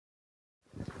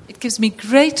It gives me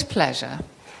great pleasure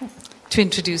to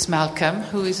introduce Malcolm,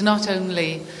 who is not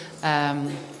only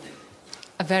a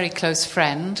very close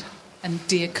friend and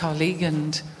dear colleague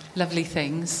and lovely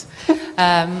things,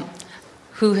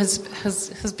 who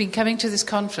has been coming to this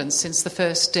conference since the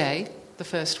first day, the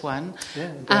first one,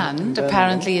 and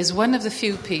apparently is one of the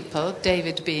few people,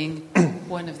 David being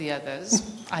one of the others,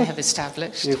 I have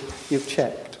established. You've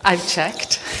checked. I've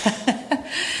checked.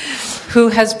 Who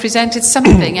has presented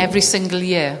something every single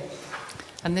year.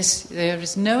 And there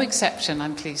is no exception,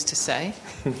 I'm pleased to say.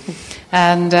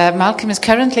 And Malcolm is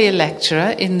currently a lecturer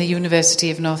in the University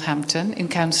of Northampton in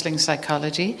counselling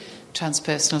psychology,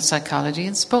 transpersonal psychology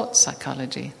and sports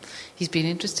psychology. He's been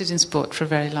interested in sport for a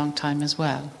very long time as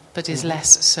well, but is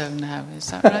less so now, is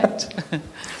that right?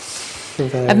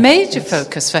 A major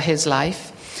focus for his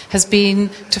life has been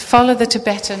to follow the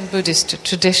Tibetan Buddhist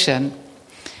tradition,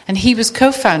 and he was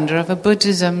co-founder of a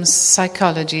Buddhism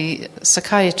psychiatry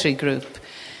group.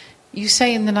 You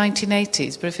say in the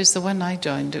 1980s, but if it's the one I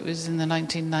joined, it was in the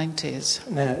 1990s.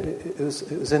 No, it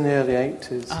was in the early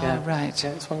 80s. Oh, yeah. right.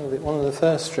 Yeah, it's one of the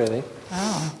first, really.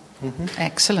 Oh,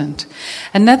 excellent.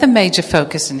 Another major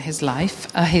focus in his life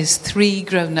are his 3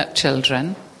 grown-up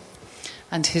children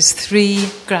and his 3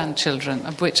 grandchildren,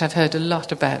 of which I've heard a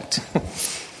lot about.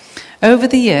 Over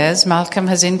the years, Malcolm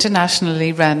has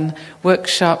internationally run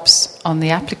workshops on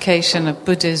the application of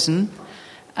Buddhism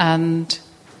and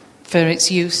for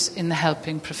its use in the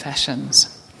helping professions.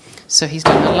 So he's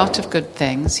done a lot of good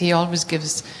things. He always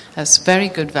gives us very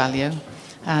good value.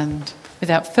 And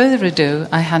without further ado,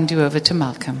 I hand you over to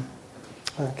Malcolm.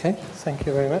 Okay, thank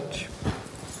you very much.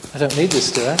 I don't need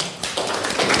this, do I?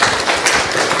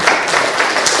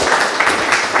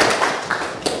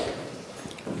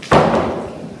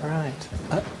 Right.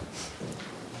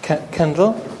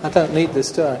 Kendall, I don't need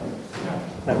this, do I?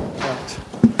 No, right.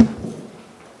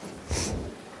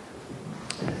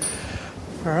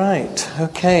 Right,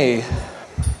 okay.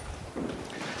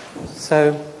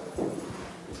 So,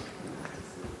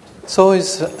 it's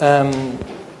always a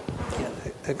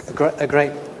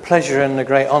great pleasure and a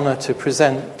great honour to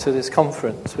present to this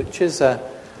conference, which is very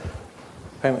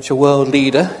much a world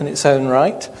leader in its own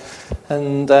right.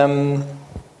 And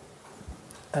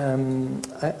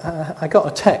I got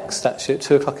a text, actually, at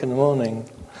 2 o'clock in the morning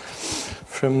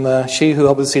from she who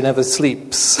obviously never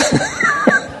sleeps,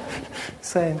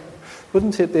 saying,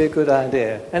 wouldn't it be a good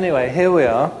idea? Anyway, here we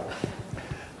are.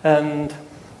 And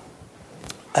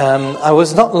I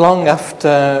was not long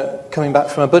after coming back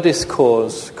from a Buddhist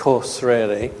course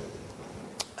really,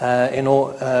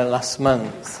 last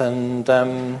month. And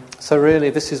so really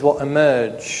this is what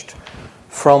emerged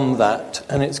from that.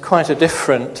 And it's quite a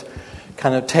different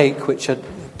kind of take, which I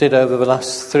did over the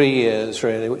last 3 years,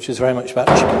 really, which is very much about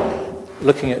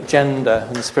looking at gender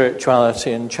and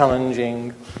spirituality and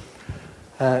challenging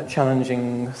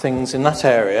things in that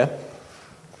area.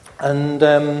 And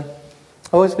I've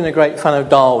always been a great fan of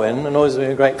Darwin and always been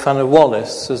a great fan of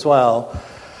Wallace as well.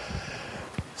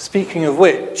 Speaking of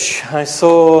which,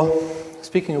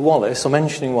 speaking of Wallace, or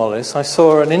mentioning Wallace, I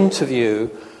saw an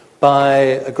interview by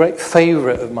a great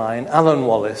favourite of mine, Alan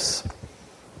Wallace.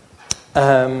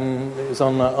 It was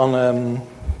on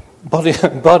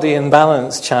Body and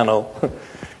Balance channel,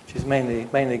 which is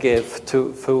mainly give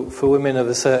for women of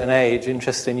a certain age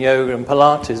interested in yoga and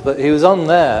Pilates. But he was on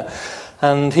there,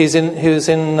 and he's in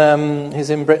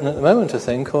Britain at the moment, I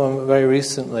think, or very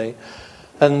recently,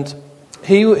 and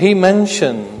he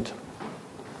mentioned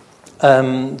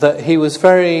that he was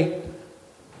very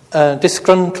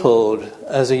disgruntled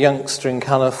as a youngster in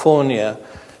California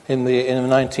in the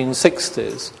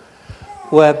 1960s.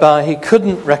 Whereby he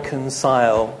couldn't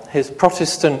reconcile his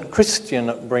Protestant Christian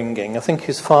upbringing. I think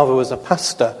his father was a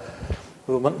pastor,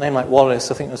 with a name like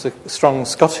Wallace. I think there's a strong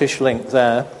Scottish link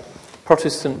there,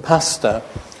 Protestant pastor,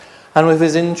 and with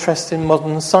his interest in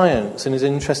modern science and his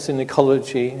interest in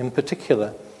ecology in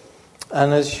particular.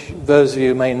 And as those of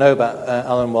you may know about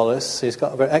Alan Wallace, he's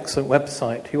got a very excellent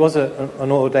website. He was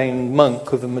an ordained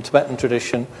monk within the Tibetan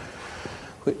tradition,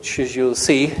 which, as you'll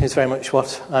see, is very much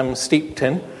what I'm steeped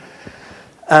in.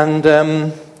 And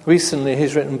recently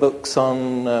he's written books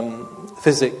on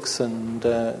physics and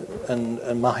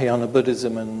Mahayana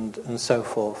Buddhism and so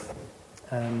forth.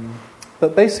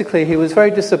 But basically he was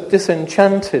very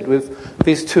disenchanted with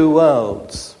these 2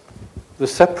 worlds. The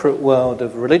separate world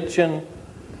of religion,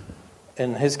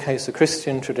 in his case the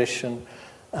Christian tradition,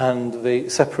 and the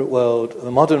separate world, the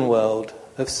modern world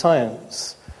of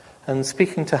science. And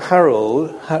speaking to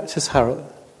Harry,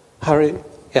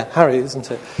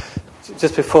 isn't it?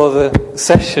 Just before the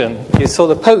session, you saw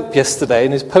the Pope yesterday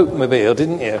in his Pope-mobile,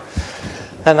 didn't you?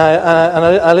 And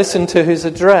I listened to his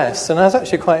address, and I was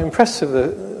actually quite impressed with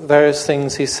the various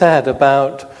things he said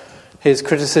about his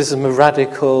criticism of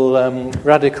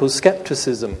radical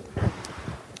skepticism.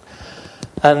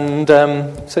 And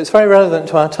so it's very relevant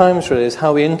to our times, really, is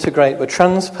how we integrate the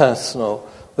transpersonal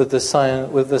with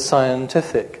the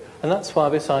scientific. And that's why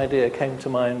this idea came to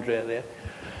mind, really.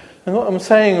 And what I'm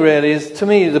saying, really, is, to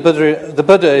me, the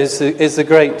Buddha is a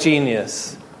great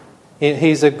genius.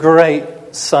 He's a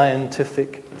great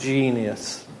scientific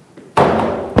genius.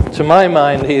 To my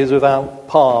mind, he is without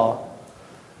par.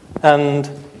 And,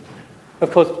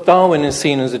 of course, Darwin is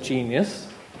seen as a genius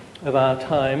of our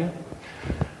time.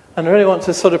 And I really want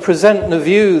to sort of present the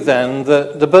view, then,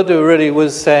 that the Buddha really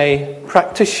was a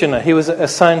practitioner. He was a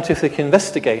scientific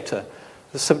investigator,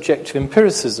 the subject of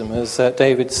empiricism, as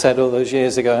David said all those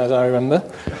years ago, as I remember.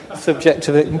 Subject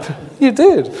of it. You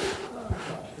did.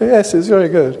 Yes, it was very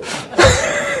good.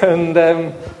 And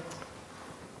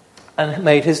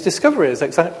made his discoveries,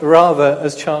 rather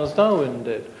as Charles Darwin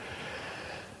did.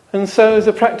 And so, as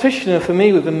a practitioner, for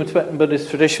me, within the Tibetan Buddhist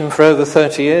tradition for over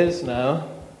 30 years now,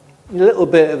 a little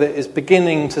bit of it is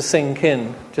beginning to sink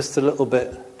in, just a little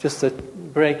bit, just a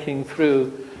breaking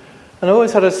through. And I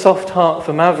always had a soft heart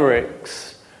for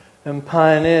mavericks and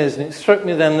pioneers, and it struck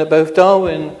me then that both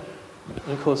Darwin,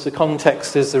 and of course the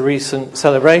context is the recent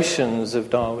celebrations of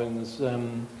Darwin's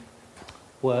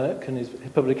work and his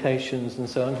publications and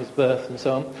so on, his birth and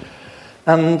so on,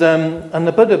 and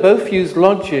the Buddha both used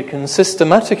logic and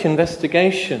systematic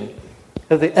investigation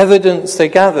of the evidence they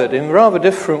gathered in rather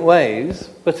different ways,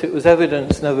 but it was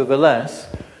evidence nevertheless.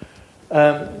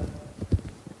 I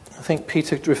think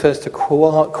Peter refers to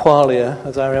qualia,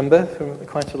 as I remember, from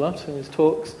quite a lot in his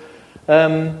talks,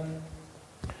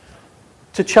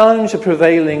 to challenge the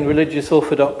prevailing religious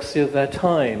orthodoxy of their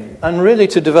time, and really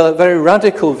to develop very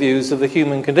radical views of the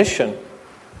human condition,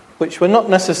 which were not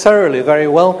necessarily very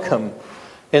welcome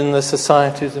in the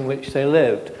societies in which they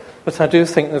lived. But I do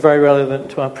think they're very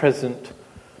relevant to our present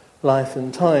life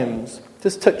and times.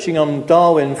 Just touching on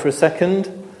Darwin for a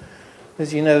second,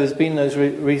 as you know, there's been those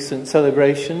recent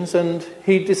celebrations, and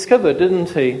he discovered, didn't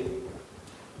he,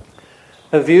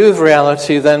 a view of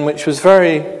reality then which was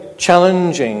very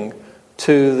challenging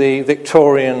to the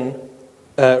Victorian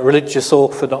religious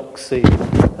orthodoxy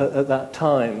at that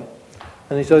time.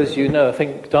 And as you know, I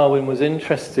think Darwin was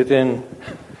interested in...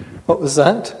 What was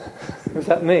that? Was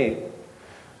that me?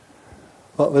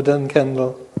 What have I done,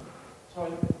 Kendall?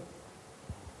 Sorry.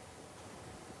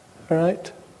 All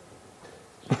right.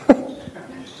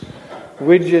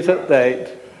 Widget update.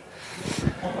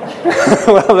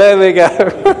 Well, there we go.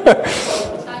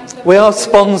 We are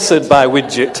sponsored by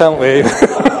Widget, aren't we?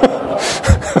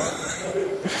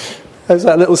 There's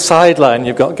that little sideline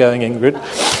you've got going, Ingrid.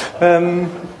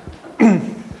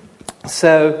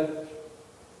 So,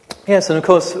 yes, and of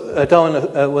course,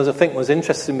 Darwin was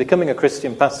interested in becoming a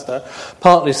Christian pastor,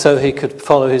 partly so he could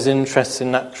follow his interests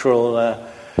in natural,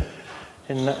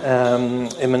 in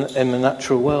the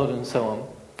natural world and so on.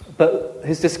 But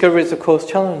his discoveries, of course,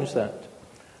 challenged that,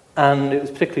 and it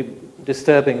was particularly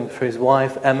disturbing for his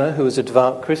wife Emma, who was a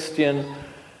devout Christian,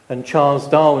 and Charles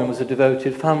Darwin was a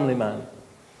devoted family man.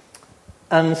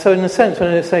 And so, in a sense,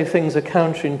 when I say things are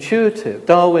counterintuitive,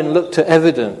 Darwin looked at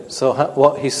evidence, or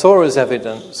what he saw as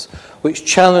evidence, which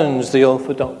challenged the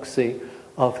orthodoxy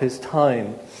of his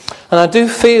time. And I do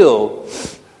feel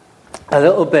a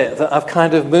little bit that I've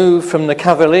kind of moved from the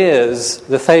cavaliers,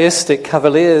 the theistic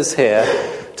cavaliers here,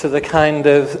 to the kind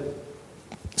of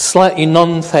slightly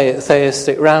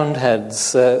non-theistic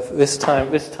roundheads this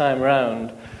time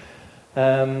round.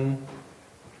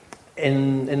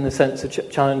 In the sense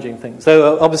of challenging things.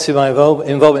 So obviously my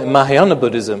involvement in Mahayana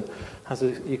Buddhism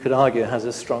you could argue, has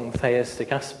a strong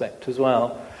theistic aspect as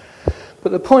well.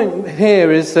 But the point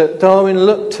here is that Darwin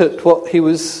looked at what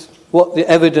the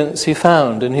evidence he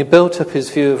found, and he built up his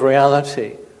view of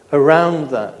reality around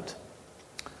that.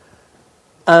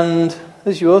 And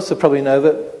as you also probably know,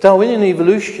 that Darwinian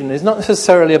evolution is not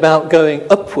necessarily about going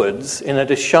upwards in a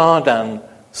Desjardins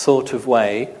sort of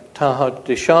way, Teilhard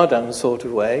de Chardin sort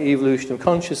of way, evolution of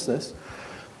consciousness,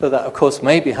 though that of course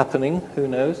may be happening, who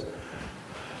knows.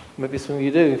 Maybe some of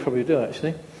you do, you probably do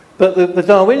actually. But the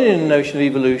Darwinian notion of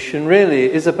evolution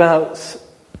really is about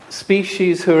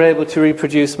species who are able to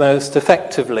reproduce most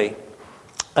effectively.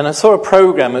 And I saw a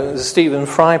program, it was a Stephen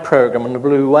Fry program on the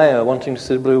blue whale, wanting to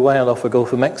see the blue whale off the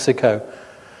Gulf of Mexico.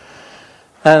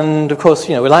 And of course,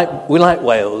 we like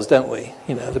whales, don't we?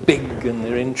 They're big and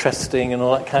they're interesting and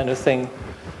all that kind of thing.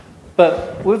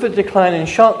 But with the decline in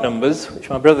shark numbers, which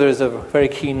my brother is a very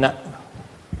keen,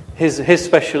 his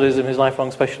specialism, his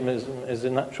lifelong specialism is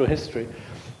in natural history.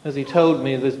 as he told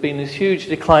me, there's been this huge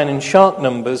decline in shark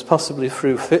numbers, possibly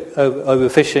through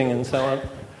overfishing and so on,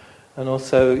 and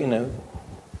also,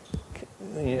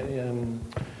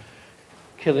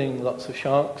 killing lots of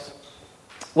sharks.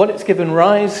 What it's given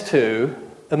rise to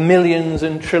are millions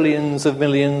and trillions of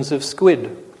millions of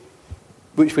squid,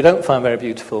 which we don't find very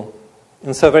beautiful.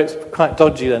 And so it's quite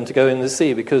dodgy then to go in the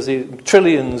sea, because the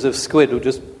trillions of squid will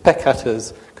just peck at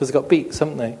us because they've got beaks,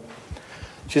 haven't they?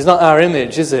 Which is not our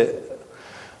image, is it?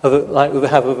 Like we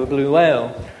have of a blue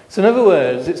whale. So in other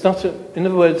words,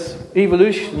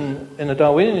 evolution in a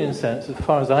Darwinian sense, as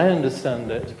far as I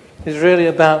understand it, is really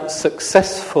about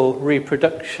successful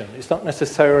reproduction. It's not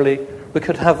necessarily, we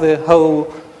could have the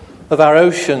whole of our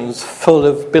oceans full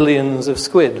of billions of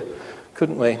squid,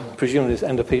 couldn't we? Presumably just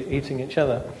end up eating each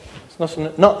other. It's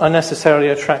not a necessarily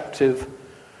attractive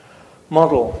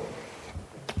model.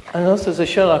 And also as a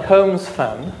Sherlock Holmes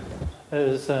fan,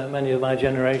 as many of my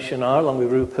generation are, along with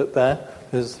Rupert there,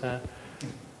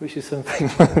 which is something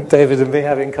David and me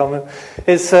have in common,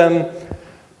 is the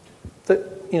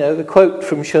quote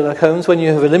from Sherlock Holmes, when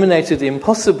you have eliminated the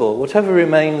impossible, whatever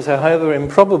remains, however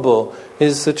improbable,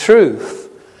 is the truth.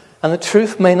 And the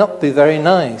truth may not be very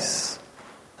nice.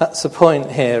 That's the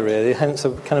point here, really. Hence,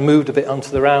 I've kind of moved a bit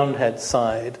onto the Roundhead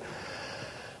side.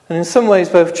 And in some ways,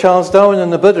 both Charles Darwin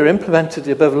and the Buddha implemented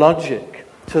the above logic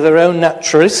to their own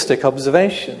naturalistic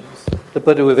observations. The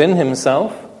Buddha within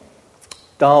himself,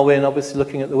 Darwin obviously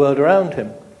looking at the world around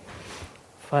him,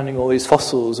 finding all these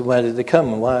fossils and where did they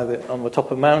come and why are they on the top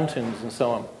of mountains and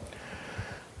so on,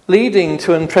 leading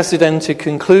to unprecedented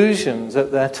conclusions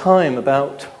at their time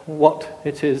about what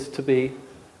it is to be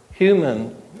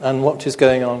human and what is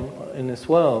going on in this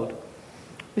world.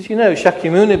 As you know,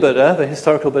 Shakyamuni Buddha, the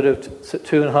historical Buddha of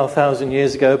 2,500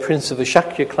 years ago, prince of the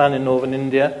Shakya clan in northern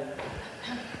India,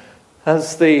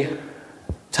 as the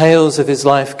tales of his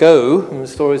life go, and the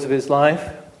stories of his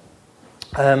life,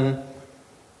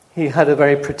 he had a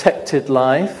very protected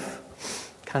life,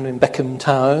 kind of in Beckham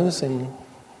Towers in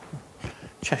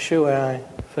Cheshire, where I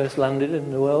first landed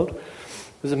in the world.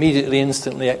 Was immediately,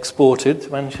 instantly exported to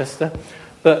Manchester.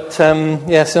 But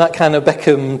yes, in that kind of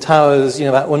Beckham Towers,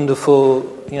 that wonderful,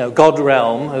 God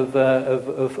realm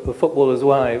of footballers'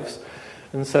 wives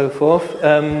and so forth.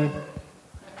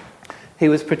 He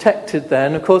was protected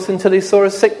then, of course, until he saw a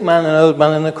sick man, an old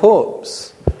man, and a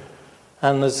corpse.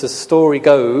 And as the story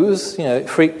goes, it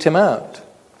freaked him out.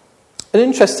 And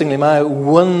interestingly, my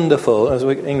wonderful, as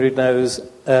Ingrid knows,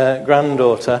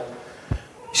 granddaughter,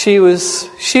 she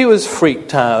was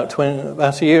freaked out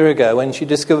about a year ago when she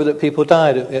discovered that people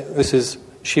died.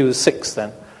 She was 6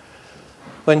 then.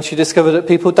 When she discovered that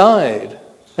people died.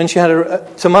 And she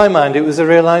had, to my mind, it was a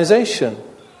realization.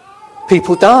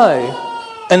 People die.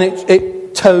 And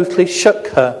it totally shook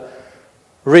her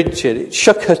rigid. It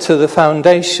shook her to the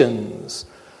foundations.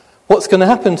 What's going to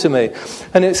happen to me?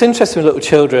 And it's interesting with little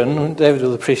children. David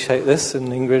will appreciate this, and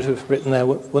Ingrid have written their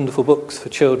wonderful books for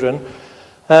children.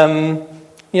 When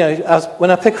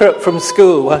I pick her up from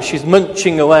school while she's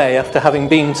munching away after having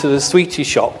been to the sweetie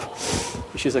shop,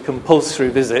 which is a compulsory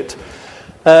visit,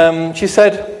 she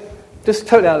said, just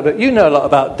totally out of it, you know a lot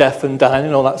about death and dying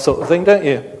and all that sort of thing, don't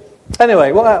you?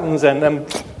 Anyway, what happens then?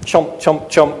 Chomp,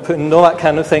 chomp, chomp, and all that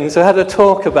kind of thing. So I had a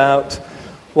talk about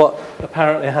what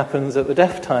apparently happens at the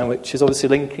death time, which is obviously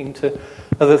linking to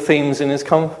other themes in his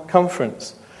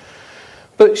conference.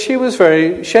 But she was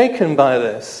very shaken by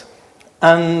this.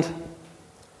 And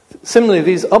similarly,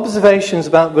 these observations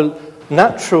about the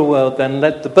natural world then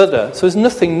led the Buddha, so there's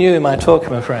nothing new in my talk,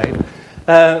 I'm afraid,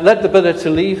 led the Buddha to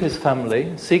leave his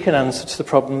family, seek an answer to the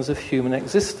problems of human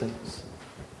existence.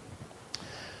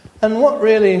 And what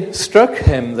really struck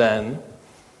him then,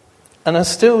 and I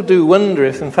still do wonder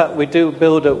if in fact we do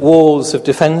build up walls of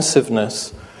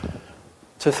defensiveness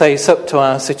to face up to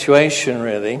our situation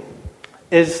really,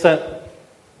 is that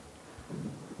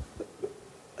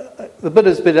the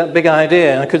Buddha's big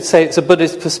idea, and I could say it's a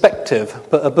Buddhist perspective,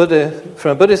 but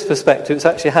from a Buddhist perspective it's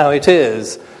actually how it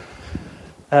is.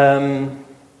 That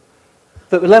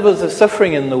the levels of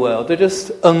suffering in the world are just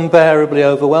unbearably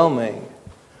overwhelming.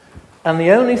 And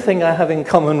the only thing I have in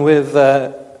common with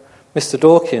Mr.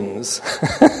 Dawkins,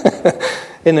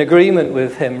 in agreement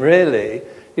with him really,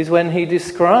 is when he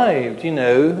described, in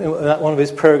one of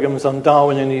his programs on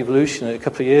Darwin and evolution a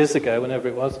couple of years ago, whenever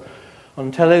it was,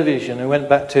 on television, and went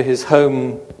back to his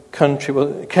home country,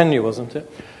 well, Kenya, wasn't it?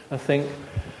 I think,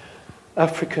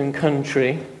 African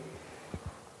country,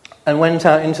 and went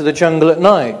out into the jungle at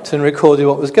night and recorded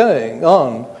what was going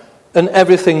on. And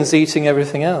everything's eating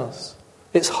everything else.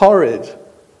 It's horrid.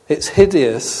 It's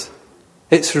hideous.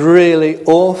 It's really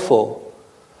awful.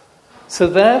 So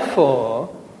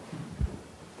therefore,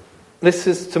 this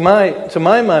is, to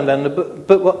my mind then,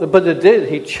 but what the Buddha did,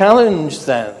 he challenged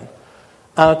then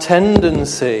our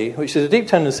tendency, which is a deep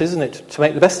tendency, isn't it, to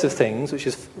make the best of things, which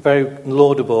is very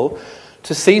laudable,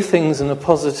 to see things in a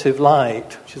positive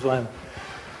light, which is why I'm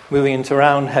moving into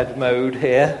roundhead mode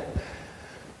here.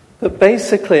 But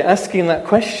basically asking that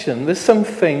question, there's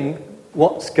something,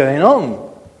 what's going on?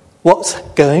 What's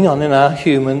going on in our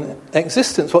human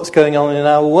existence? What's going on in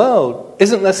our world?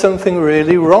 Isn't there something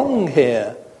really wrong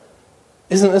here?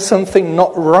 Isn't there something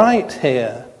not right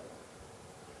here?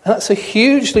 And that's a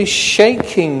hugely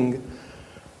shaking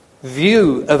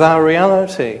view of our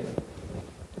reality.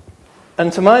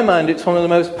 And to my mind, it's one of the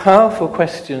most powerful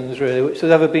questions, really, which has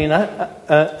ever been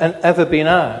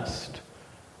asked.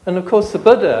 And of course, the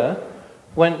Buddha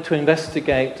went to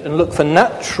investigate and look for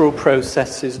natural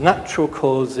processes, natural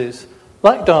causes,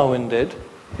 like Darwin did,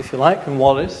 if you like, and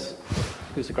Wallace,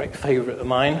 who's a great favourite of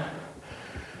mine,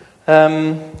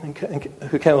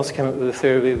 who also came up with a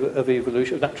theory of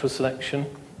evolution, of natural selection,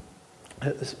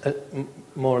 at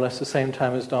more or less the same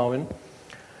time as Darwin.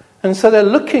 And so they're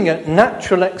looking at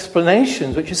natural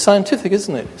explanations, which is scientific,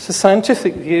 isn't it? It's a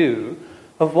scientific view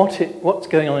of what's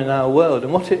going on in our world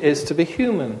and what it is to be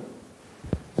human.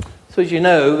 So as you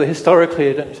know,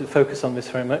 historically, I don't need to focus on this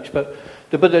very much, but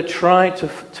the Buddha tried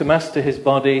to master his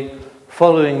body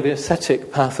following the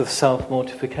ascetic path of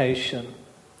self-mortification.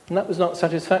 And that was not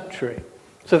satisfactory.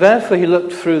 So therefore he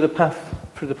looked through the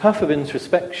path of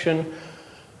introspection,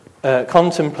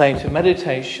 contemplative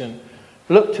meditation,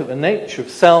 looked at the nature of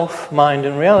self, mind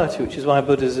and reality, which is why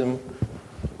Buddhism,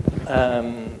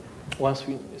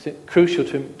 is it crucial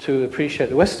to appreciate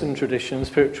the Western traditions,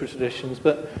 spiritual traditions,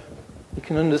 but you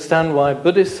can understand why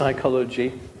Buddhist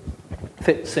psychology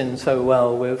fits in so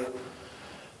well with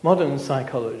modern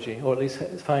psychology, or at least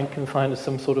can find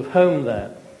some sort of home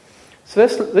there. So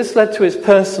this led to his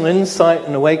personal insight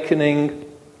and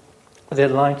awakening, the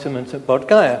enlightenment at Bodh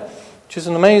Gaya, which is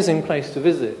an amazing place to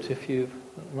visit if you've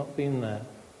not been there.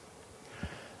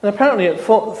 And apparently at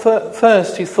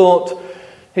first he thought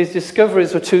his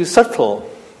discoveries were too subtle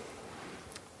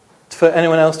for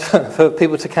anyone else, for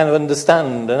people to kind of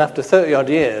understand. And after 30 odd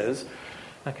years,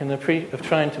 of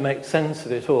trying to make sense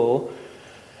of it all,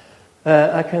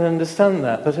 I can understand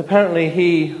that. But apparently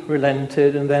he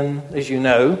relented, and then, as you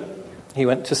know, he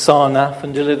went to Sarnath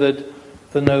and delivered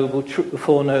the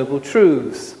Four Noble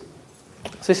Truths.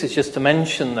 So this is just to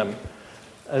mention them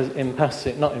in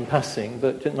passing, not in passing,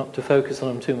 but not to focus on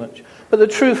them too much. But the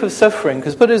truth of suffering,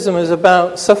 because Buddhism is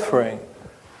about suffering.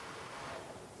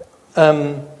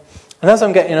 And as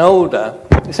I'm getting older,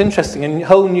 it's interesting, and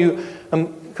whole new,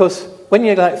 of course, when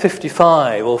you're like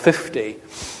 55 or 50,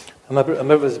 and my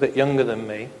brother's a bit younger than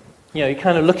me, you're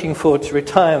kind of looking forward to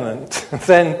retirement.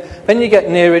 then you get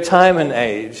near retirement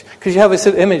age, because you have this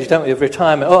image, don't you, of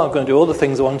retirement. Oh, I'm going to do all the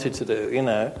things I wanted to do,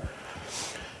 And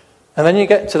then you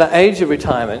get to that age of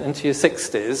retirement, into your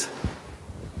 60s,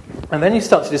 and then you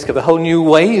start to discover a whole new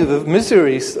wave of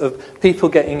miseries of people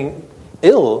getting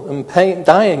ill and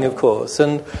dying, of course,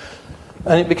 and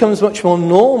it becomes much more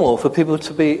normal for people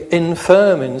to be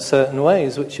infirm in certain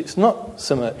ways, which it's not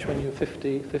so much when you're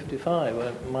 50, 55,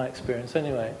 in my experience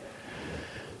anyway.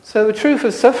 So the truth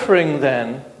of suffering,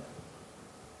 then,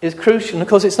 is crucial, and of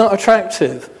course it's not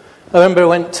attractive. I remember I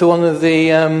went to one of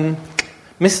the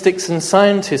Mystics and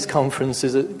Scientists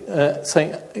conferences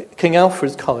at King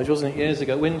Alfred's College, wasn't it, years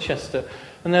ago, Winchester,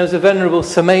 and there was a Venerable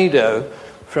Samedo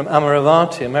from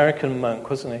Amaravati, American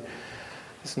monk, isn't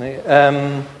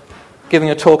he? Giving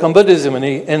a talk on Buddhism, and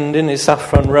in his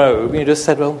saffron robe, he just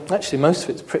said, well, actually most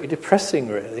of it's pretty depressing,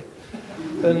 really.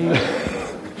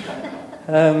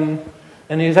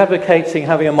 And he was advocating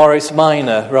having a Morris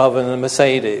Minor rather than a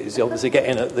Mercedes, obviously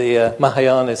getting at the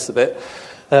Mahayanists a bit.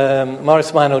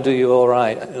 Morris Minor will do you all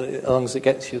right, as long as it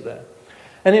gets you there.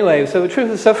 Anyway, so the truth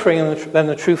of suffering and then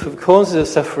the truth of causes of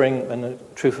suffering and the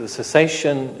truth of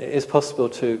cessation, it is possible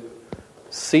to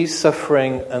cease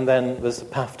suffering, and then there's the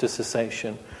path to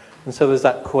cessation. And so there's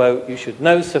that quote, you should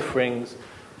know sufferings,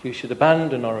 you should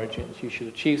abandon origins, you should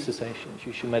achieve cessations,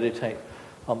 you should meditate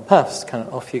on paths, kind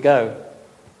of off you go.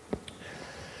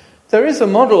 There is a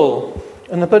model,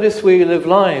 and the Buddhist wheel of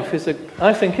life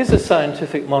I think is a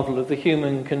scientific model of the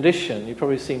human condition. You've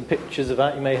probably seen pictures of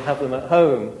that, you may have them at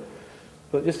home.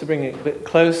 But just to bring it a bit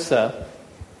closer,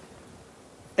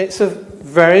 it's a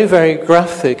very, very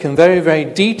graphic and very, very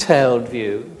detailed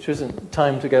view, which isn't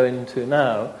time to go into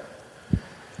now.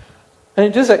 And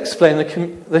it does explain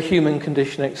the human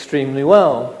condition extremely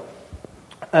well.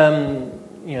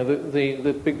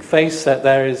 The big face set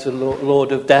there is the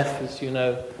Lord of Death, as you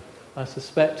know, I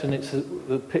suspect, and it's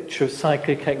the picture of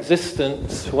cyclic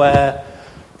existence where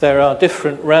there are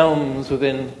different realms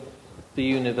within the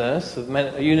universe,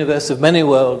 a universe of many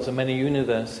worlds and many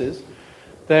universes.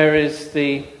 There is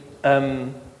the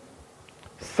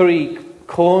three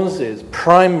causes,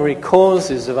 primary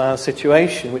causes of our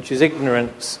situation, which is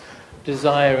ignorance,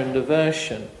 desire and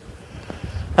aversion.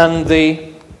 And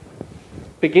the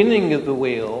beginning of the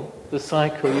wheel, the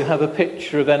cycle, you have a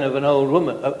picture then of an old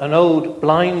woman, an old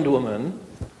blind woman.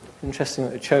 Interesting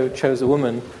that it chose a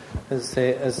woman as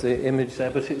the image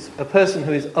there, but it's a person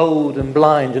who is old and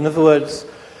blind. In other words,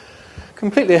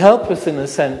 completely helpless in a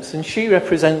sense, and she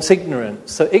represents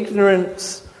ignorance. So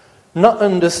ignorance, not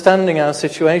understanding our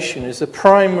situation, is the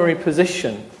primary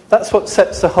position. That's what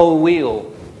sets the whole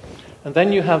wheel. And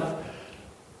then you have,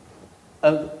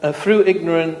 through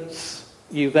ignorance,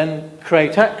 you then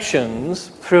create actions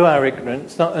through our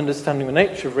ignorance, not understanding the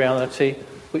nature of reality,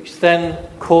 which then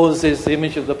causes the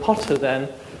image of the potter then.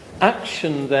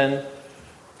 Action then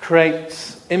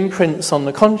creates imprints on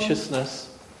the consciousness,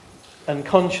 and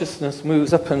consciousness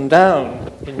moves up and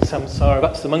down in samsara.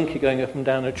 That's the monkey going up and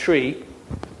down a tree.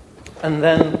 And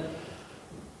then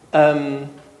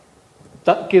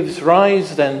that gives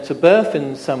rise then to birth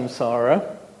in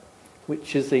samsara,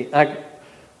 which is the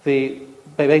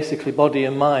basically body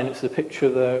and mind. It's a picture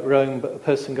of a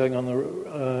person going on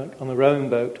the rowing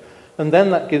boat. And then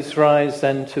that gives rise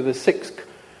then to the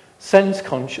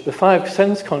the 5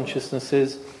 sense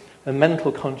consciousnesses and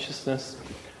mental consciousness.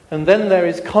 And then there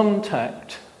is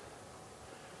contact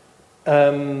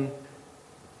with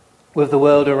the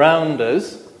world around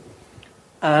us.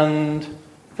 And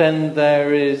then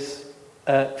there is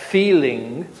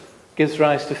feeling, gives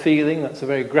rise to feeling. That's a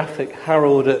very graphic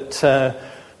herald at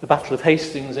the Battle of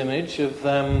Hastings image of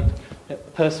a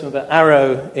person with an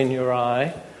arrow in your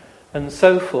eye, and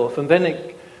so forth. And then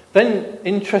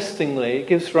interestingly, it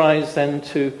gives rise then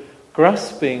to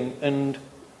grasping and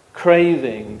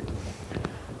craving,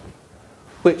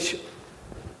 which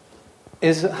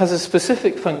has a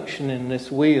specific function in this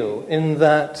wheel, in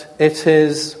that it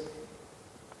is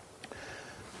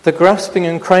the grasping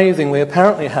and craving we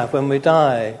apparently have when we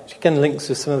die, which again links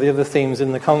to some of the other themes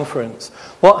in the conference.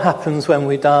 What happens when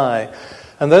we die?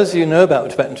 And those of you who know about the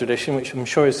Tibetan tradition, which I'm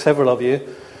sure is several of you,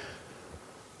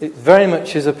 it very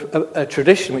much is a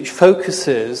tradition which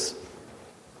focuses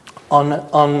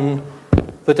on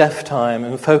the death time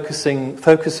and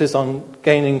focuses on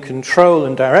gaining control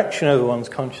and direction over one's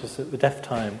consciousness at the death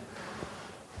time.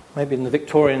 Maybe in the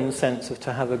Victorian sense of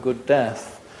to have a good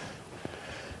death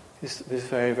is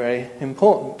very, very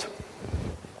important.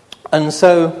 And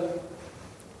so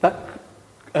that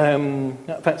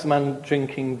affects a man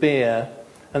drinking beer,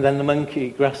 and then the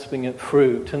monkey grasping at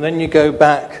fruit. And then you go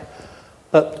back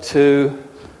up to,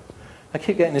 I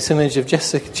keep getting this image of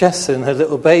Jess and her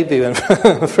little baby went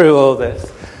through all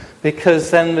this,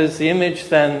 because then there's the image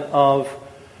then of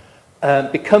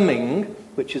becoming,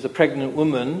 which is a pregnant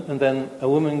woman, and then a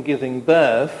woman giving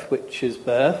birth, which is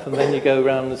birth, and then you go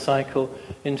around the cycle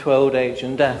into old age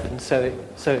and death, and so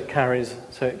it carries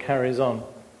on.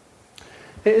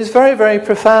 It is very, very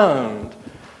profound.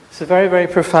 It's a very, very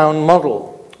profound model.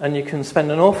 And you can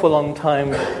spend an awful long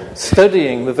time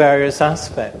studying the various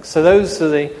aspects. So those are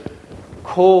the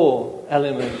core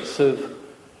elements of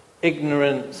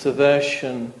ignorance,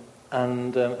 aversion,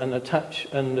 and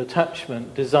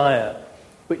attachment, desire,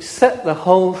 which set the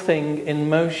whole thing in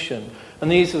motion.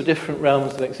 And these are different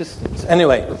realms of existence.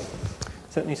 Anyway,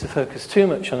 don't need to focus too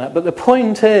much on that. But the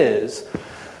point is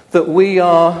that we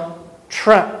are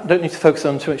trapped. Don't need to focus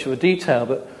on too much of a detail,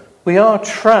 but we are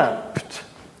trapped.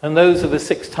 And those are the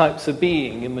 6 types of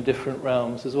being in the different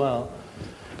realms as well.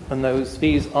 And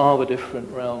these are the different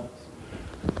realms.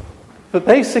 But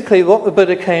basically what the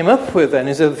Buddha came up with then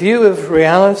is a view of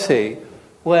reality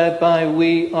whereby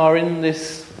we are in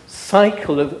this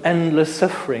cycle of endless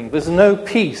suffering. There's no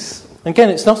peace. Again,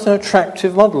 it's not an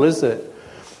attractive model, is it?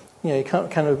 You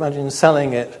can't kind of imagine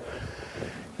selling it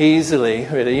easily,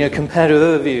 really, compared with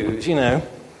other views,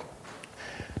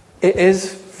 It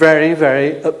is very,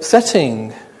 very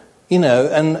upsetting.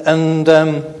 And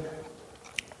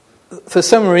for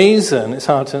some reason, it's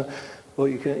hard to,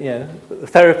 the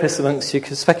therapists amongst you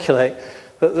can speculate,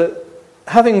 but that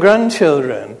having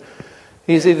grandchildren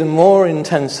is even more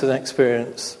intense an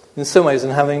experience in some ways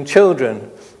than having children.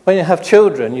 When you have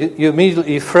children, you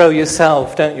immediately throw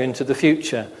yourself, don't you, into the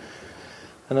future.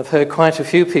 And I've heard quite a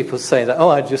few people say that,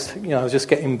 I was just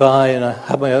getting by and I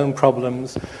had my own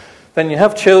problems. Then you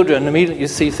have children, immediately you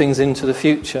see things into the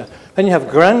future. Then you have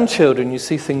grandchildren, you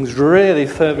see things really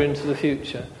further into the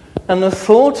future. And the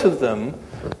thought of them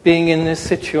being in this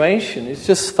situation is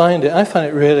I find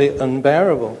it really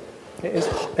unbearable. It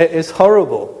is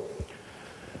horrible.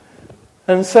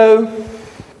 And so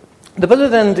the Buddha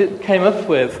then came up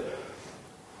with,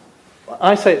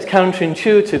 I say it's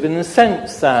counterintuitive in the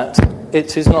sense that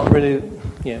it is not really,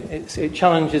 it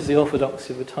challenges the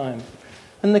orthodoxy of the time.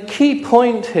 And the key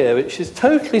point here, which is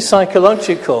totally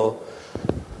psychological,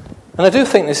 and I do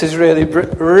think this is really,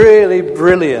 really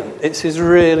brilliant. It is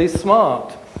really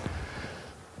smart.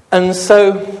 And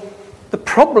so the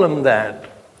problem then,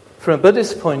 from a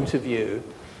Buddhist point of view,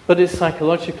 Buddhist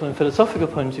psychological and philosophical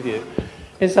point of view,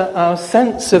 is that our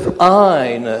sense of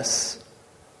I-ness,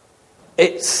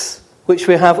 which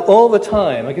we have all the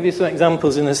time. I'll give you some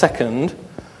examples in a second.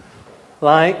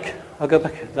 Like, I'll go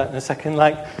back to that in a second.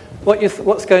 Like,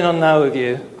 what's going on now with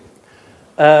you?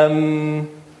 I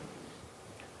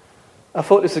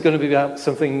thought this was going to be about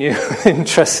something new,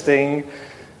 interesting.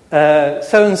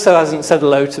 So-and-so hasn't said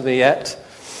hello to me yet.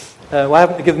 Why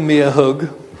haven't they given me a hug?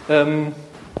 I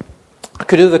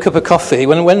could do with a cup of coffee.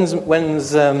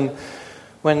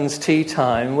 When's tea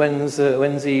time? When's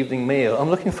the evening meal? I'm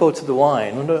looking forward to the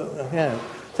wine. They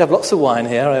have lots of wine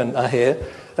here, I hear.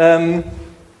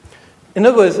 In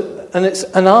other words, and it's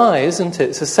an I, isn't it?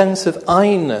 It's a sense of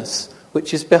I-ness,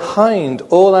 which is behind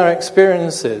all our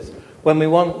experiences when we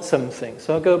want something.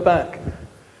 So I'll go back.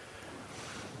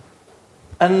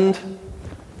 And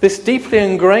this deeply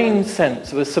ingrained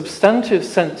sense of a substantive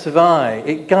sense of I,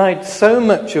 it guides so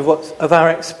much of our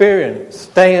experience,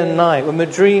 day and night, when we're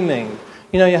dreaming.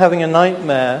 You're having a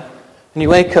nightmare, and you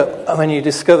wake up and you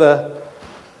discover,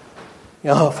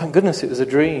 oh, thank goodness it was a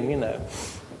dream,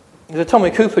 There's a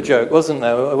Tommy Cooper joke, wasn't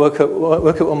there? I woke up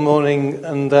one morning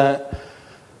and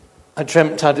I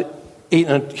dreamt I'd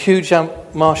eaten a huge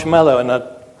marshmallow and I'd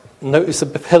noticed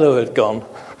the pillow had gone.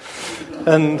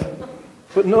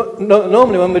 But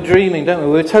normally when we're dreaming, don't we?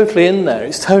 We're totally in there.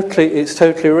 It's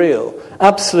totally real,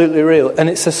 absolutely real, and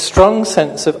it's a strong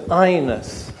sense of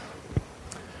I-ness.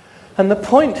 And the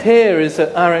point here is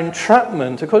that our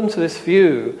entrapment, according to this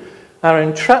view, our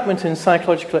entrapment in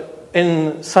cyclic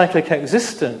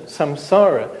existence,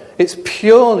 samsara, it's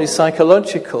purely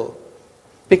psychological.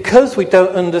 Because we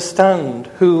don't understand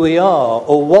who we are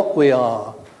or what we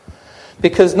are.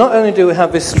 Because not only do we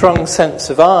have this strong sense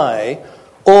of I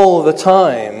all the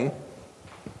time,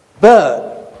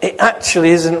 but it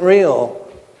actually isn't real.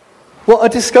 What a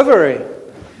discovery.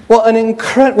 What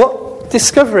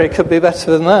discovery could be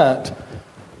better than that?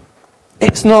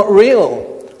 It's not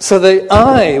real. So the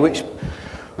I,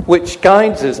 which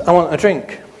guides us, I want a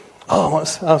drink. I'll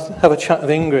have a chat with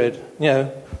Ingrid.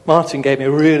 Martin gave me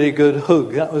a really good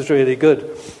hug. That was really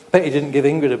good. Bet he didn't give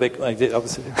Ingrid a big... Well, he did,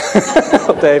 obviously.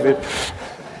 David.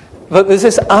 But there's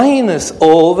this I-ness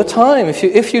all the time.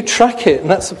 If you track it, and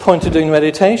that's the point of doing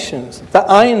meditations, that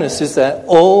I-ness is there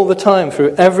all the time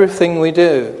through everything we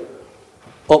do.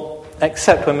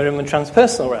 Except when we're in the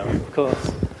transpersonal realm, of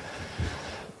course.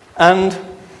 And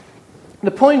the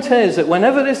point is that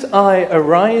whenever this I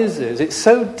arises, it's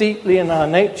so deeply in our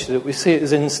nature that we see it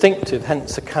as instinctive,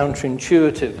 hence a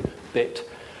counterintuitive bit,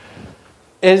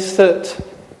 is that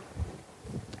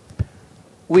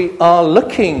we are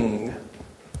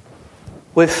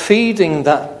we're feeding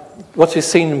that, what is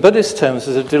seen in Buddhist terms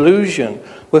as a delusion,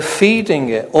 we're feeding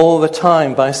it all the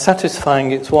time by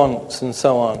satisfying its wants and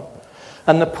so on.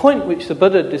 And the point which the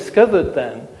Buddha discovered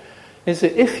then is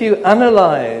that if you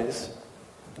analyze,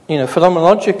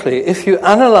 phenomenologically, if you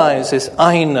analyze this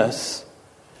I-ness,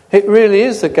 it really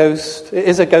is a ghost. It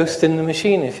is a ghost in the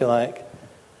machine, if you like.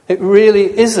 It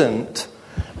really isn't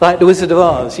like the Wizard of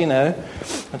Oz, I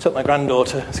took my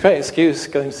granddaughter. It's a great excuse,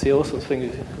 going to see all sorts of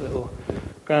things.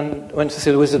 Went to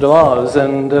see the Wizard of Oz,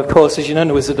 and of course, as you know, in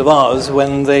the Wizard of Oz,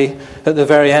 at the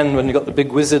very end, when you've got the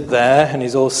big wizard there, and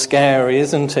he's all scary,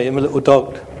 isn't he? And the little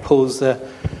dog pulls the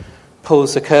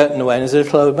curtain away, and there's a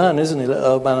little old man, isn't he? Little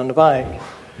old man on the bike.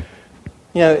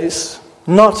 It's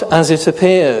not as it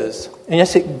appears, and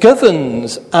yet it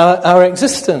governs our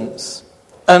existence.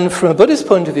 And from a Buddhist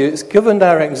point of view, it's governed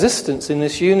our existence in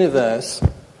this universe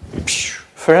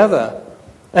forever.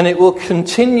 And it will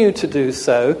continue to do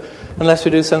so unless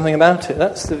we do something about it.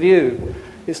 That's the view.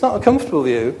 It's not a comfortable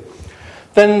view.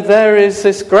 Then there is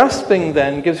this grasping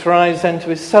then gives rise then to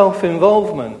his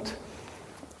self-involvement.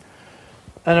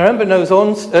 And I remember in those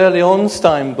early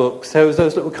Ornstein books, there was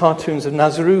those little cartoons of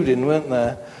Nasruddin, weren't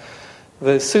there?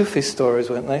 The Sufi stories,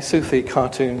 weren't they? Sufi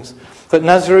cartoons. But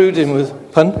Nasruddin was...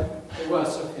 Pardon? They were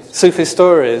Sufi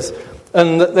stories.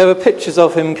 And there were pictures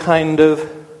of him I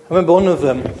remember one of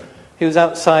them, he was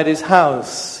outside his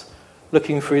house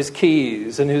looking for his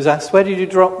keys, and he was asked, where did you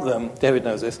drop them? David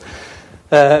knows this.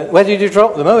 Where did you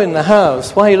drop them? Oh, in the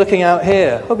house. Why are you looking out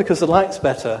here? Oh, because the light's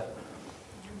better.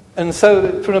 And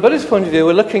so, from a Buddhist point of view,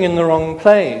 we're looking in the wrong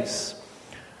place.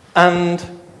 And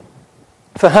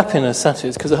for happiness, that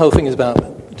is, because the whole thing is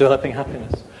about developing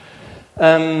happiness,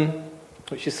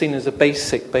 which is seen as a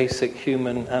basic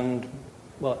human and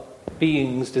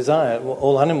being's desire.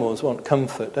 All animals want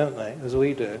comfort, don't they, as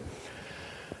we do.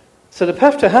 So the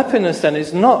path to happiness then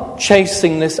is not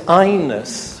chasing this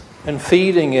I-ness and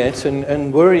feeding it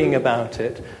and worrying about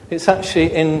it. It's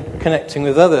actually in connecting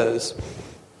with others.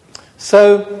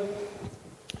 So,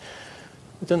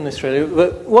 I've done this really,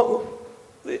 but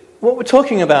what we're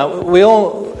talking about,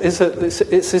 it's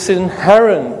this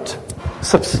inherent,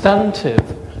 substantive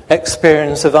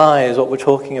experience of I is what we're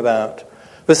talking about.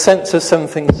 The sense of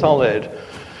something solid.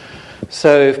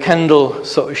 So if Kendall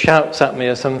sort of shouts at me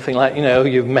or something like,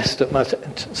 you've messed up my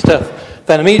stuff,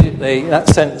 then immediately that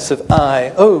sense of I,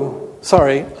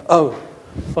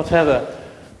 whatever.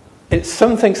 It's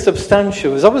something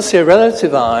substantial. There's obviously a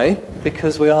relative I,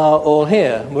 because we are all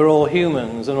here. We're all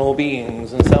humans and all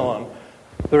beings and so on.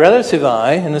 The relative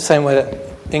I, in the same way that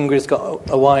Ingrid's got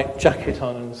a white jacket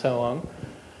on and so on,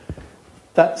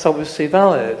 that's obviously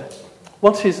valid.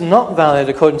 What is not valid,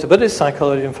 according to Buddhist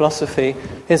psychology and philosophy,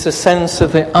 is a sense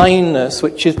of the I-ness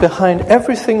which is behind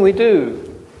everything we do.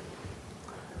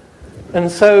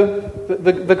 And so,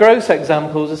 the gross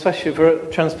examples, especially for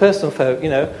transpersonal folk,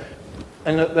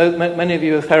 and many of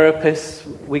you are therapists,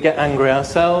 we get angry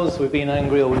ourselves, we've been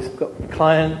angry, or we've got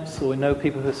clients, or we know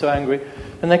people who are so angry,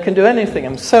 and they can do anything.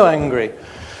 I'm so angry.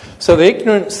 So the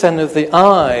ignorance then of the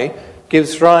I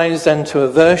gives rise then to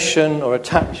aversion or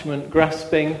attachment,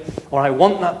 grasping, or I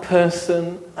want that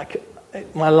person,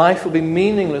 my life will be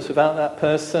meaningless without that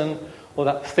person, or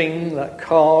that thing, that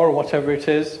car, or whatever it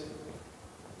is.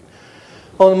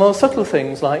 Or the more subtle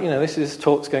things like, this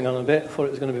talk's going on a bit, I thought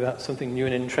it was going to be about something new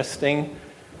and interesting,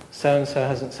 so-and-so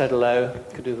hasn't said hello,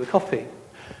 could do with a coffee.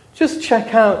 Just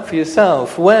check out for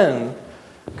yourself when,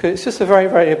 because it's just a very,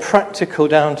 very practical,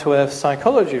 down-to-earth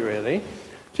psychology, really.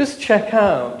 Just check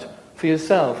out for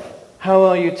yourself, how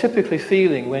are you typically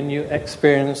feeling when you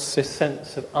experience this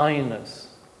sense of I-ness?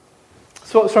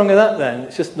 So what's wrong with that then?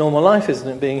 It's just normal life, isn't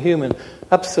it, being human?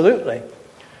 Absolutely.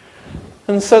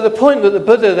 And so the point that the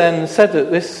Buddha then said that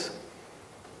this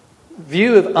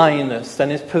view of I-ness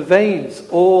then pervades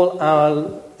all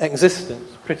our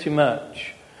existence, pretty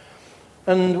much.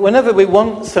 And whenever we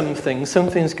want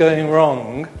something's going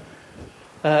wrong,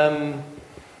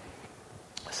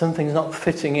 something's not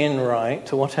fitting in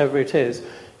right, or whatever it is,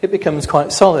 it becomes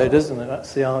quite solid, isn't it?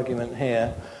 That's the argument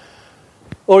here.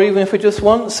 Or even if we just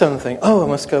want something, I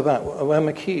must go back, where are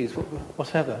my keys,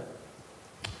 whatever.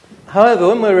 However,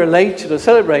 when we're related or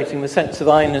celebrating, the sense of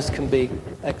I-ness can be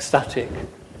ecstatic.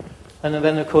 And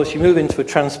then, of course, you move into a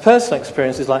transpersonal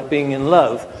experiences like being in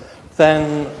love,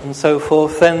 then, and so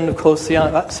forth, then, of course,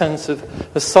 that sense of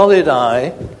a solid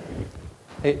I,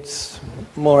 it's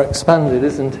more expanded,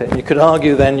 isn't it? You could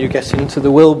argue then you get into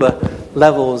the Wilbur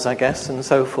levels, I guess, and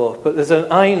so forth. But there's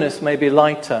an I-ness maybe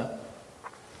lighter.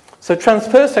 So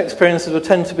transpersonal experiences will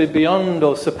tend to be beyond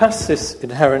or surpass this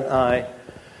inherent I,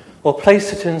 or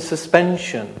place it in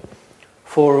suspension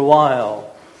for a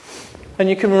while. And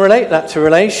you can relate that to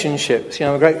relationships.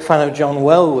 I'm a great fan of John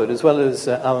Wellwood as well as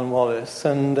Alan Wallace.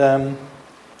 And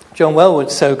John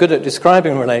Wellwood's so good at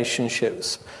describing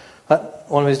relationships.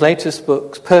 One of his latest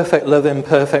books, Perfect Love,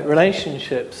 Imperfect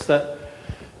Relationships, that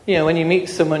when you meet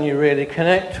someone you really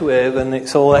connect with and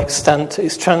it's all extant,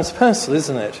 it's transpersonal,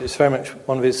 isn't it? It's very much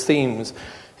one of his themes.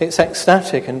 It's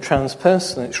ecstatic and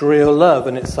transpersonal. It's real love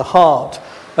and it's the heart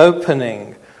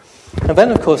opening. And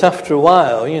then, of course, after a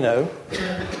while,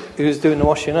 he was doing the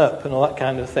washing up and all that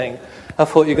kind of thing. I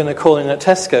thought you were going to call in at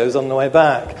Tesco's on the way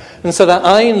back. And so that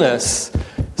I-ness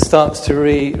starts to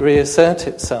reassert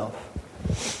itself.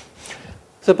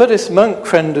 There's a Buddhist monk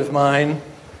friend of mine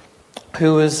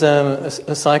who was a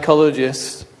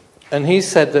psychologist, and he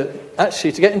said that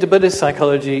actually to get into Buddhist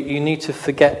psychology you need to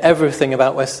forget everything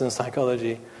about Western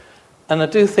psychology. And I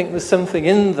do think there's something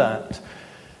in that.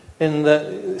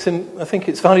 I think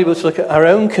it's valuable to look at our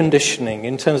own conditioning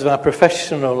in terms of our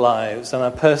professional lives and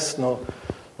our personal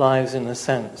lives in a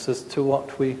sense as to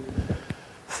what we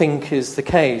think is the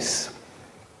case.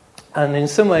 And in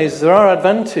some ways there are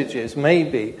advantages,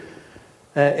 maybe,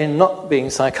 in not being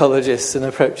psychologists and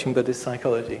approaching Buddhist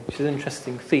psychology, which is an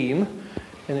interesting theme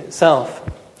in itself.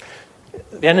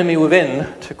 The enemy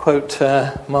within, to quote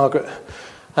Margaret,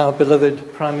 our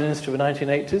beloved Prime Minister of the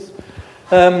 1980s,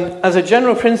 as a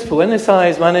general principle, when this I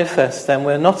is manifest, then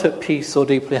we're not at peace or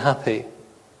deeply happy,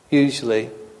 usually.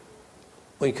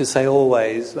 Or you could say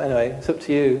always. But anyway, it's up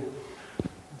to you.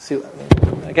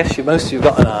 I guess most of you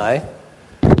have got an I.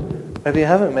 Maybe you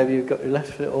haven't. Maybe you've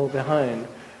left it all behind.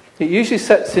 it usually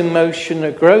sets in motion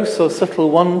a gross or subtle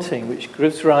wanting, which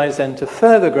gives rise then to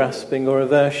further grasping or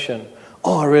aversion.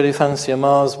 Oh, I really fancy a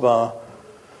Mars bar.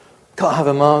 Got to have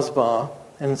a Mars bar,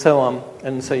 and so on.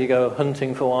 And so you go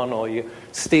hunting for one, or you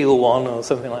steal one, or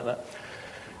something like that.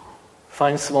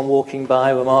 Find someone walking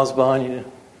by with a Mars bar, and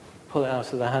you pull it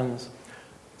out of their hands.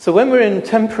 So when we're in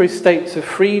temporary states of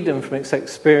freedom from its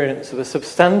experience of a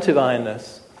substantive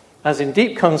I-ness, as in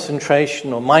deep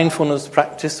concentration or mindfulness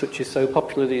practice, which is so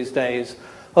popular these days,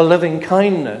 or loving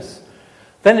kindness,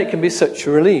 then it can be such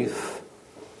a relief.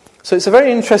 So it's a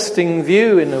very interesting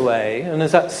view in a way, and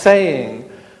there's that saying,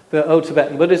 the old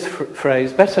Tibetan Buddhist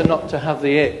phrase, better not to have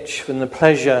the itch than the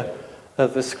pleasure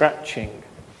of the scratching,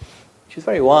 which is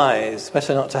very wise.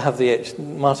 Better not to have the itch.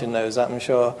 Martin knows that, I'm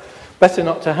sure. Better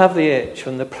not to have the itch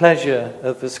than the pleasure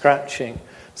of the scratching.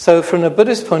 So from a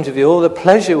Buddhist point of view, all the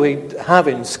pleasure we have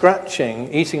in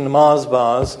scratching, eating the Mars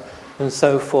bars and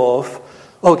so forth,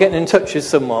 or getting in touch with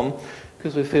someone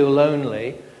because we feel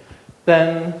lonely,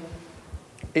 then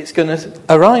it's going to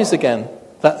arise again.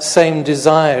 That same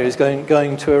desire is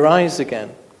going to arise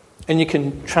again. And you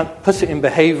can put it in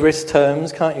behaviorist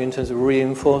terms, can't you, in terms of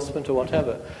reinforcement or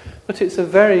whatever. But it's a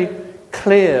very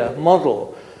clear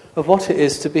model of what it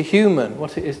is to be human,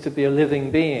 what it is to be a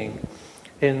living being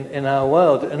in our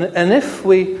world. And if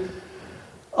we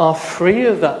are free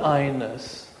of that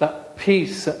I-ness, that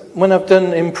peace, when I've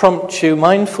done impromptu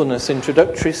mindfulness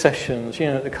introductory sessions,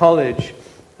 at the college,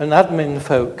 and admin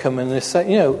folk come and they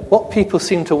say, what people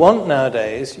seem to want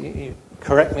nowadays, you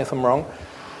correct me if I'm wrong,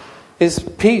 is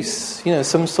peace,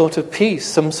 some sort of peace,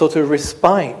 some sort of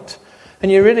respite.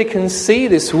 And you really can see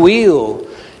this wheel,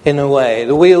 in a way,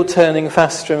 the wheel turning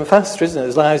faster and faster,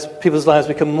 isn't it? People's lives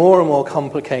become more and more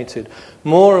complicated,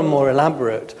 more and more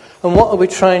elaborate. And what are we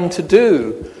trying to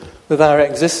do with our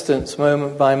existence,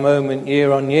 moment by moment,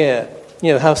 year on year?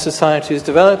 How society is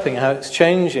developing, how it's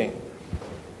changing.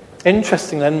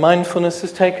 Interesting then, mindfulness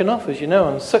has taken off, as you know,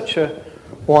 on such a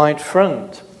wide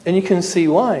front. And you can see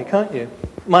why, can't you?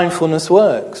 Mindfulness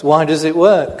works. Why does it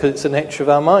work? Because it's the nature of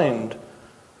our mind.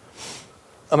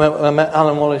 I met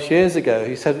Alan Wallace years ago.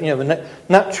 He said, the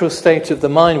natural state of the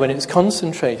mind when it's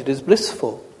concentrated is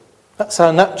blissful. That's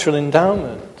our natural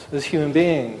endowment as human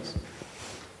beings.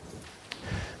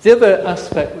 The other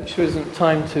aspect, which there isn't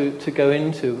time to go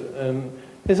into,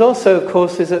 is also, of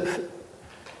course, is that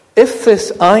if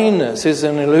this I-ness is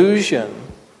an illusion,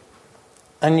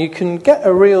 and you can get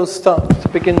a real start to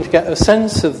begin to get a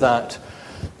sense of that,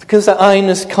 because that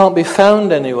I-ness can't be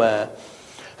found anywhere.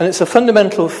 And it's a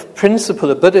fundamental principle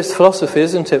of Buddhist philosophy,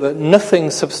 isn't it, that nothing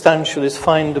substantial is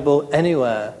findable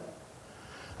anywhere.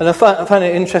 And I find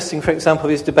it interesting, for example,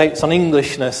 these debates on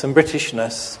Englishness and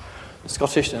Britishness,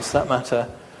 Scottishness, for that matter.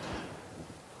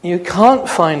 You can't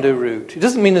find a root. It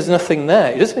doesn't mean there's nothing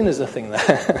there. It doesn't mean there's nothing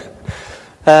there.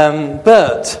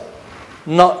 But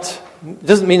it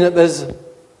doesn't mean that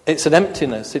it's an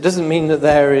emptiness. It doesn't mean that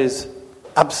there is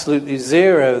absolutely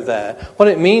zero there. What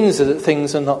it means is that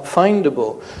things are not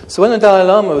findable. So when the Dalai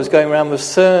Lama was going around with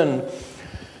CERN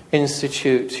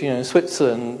Institute, in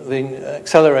Switzerland,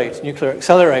 the nuclear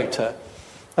accelerator,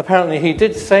 apparently he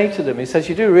did say to them, he says,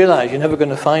 you do realise you're never going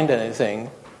to find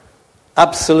anything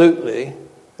absolutely,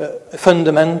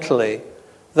 fundamentally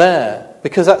there,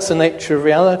 because that's the nature of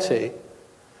reality.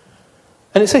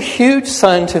 And it's a huge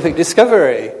scientific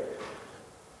discovery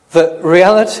that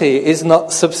reality is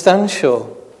not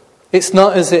substantial. It's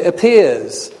not as it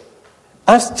appears.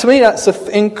 To me, that's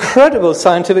an incredible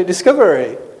scientific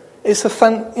discovery. It's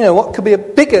what could be a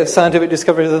bigger scientific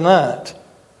discovery than that?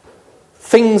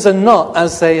 Things are not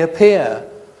as they appear.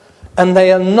 And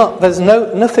they are not, there's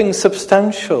nothing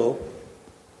substantial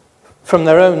from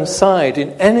their own side in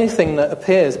anything that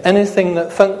appears, anything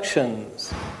that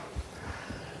functions.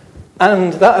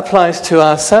 And that applies to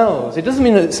ourselves. It doesn't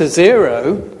mean that it's a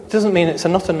zero. It doesn't mean it's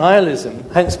not a nihilism.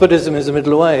 Hence Buddhism is a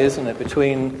middle way, isn't it,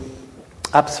 between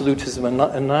absolutism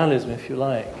and nihilism, if you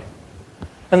like.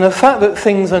 And the fact that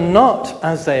things are not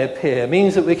as they appear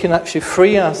means that we can actually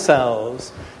free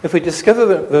ourselves if we discover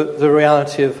the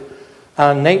reality of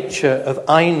our nature of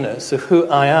I-ness, of who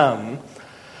I am,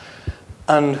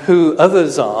 and who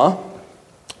others are,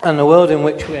 and the world in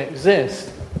which we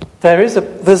exist.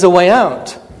 There's a way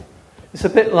out. It's a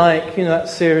bit like, that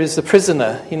series The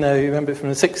Prisoner. You remember it from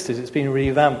the 60s. It's been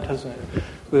revamped, hasn't it?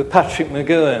 With Patrick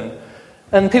McGowan.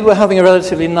 And people were having a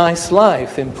relatively nice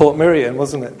life in Port Miriam,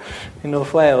 wasn't it? In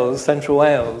North Wales, Central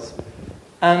Wales.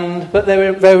 But they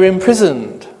were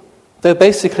imprisoned. They were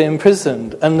basically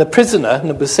imprisoned. And the prisoner,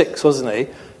 number 6, wasn't he?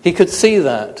 He could see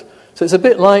that. So it's a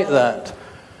bit like that.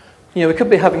 We could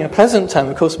be having a pleasant time.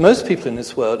 Of course, most people in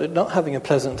this world are not having a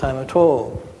pleasant time at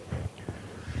all.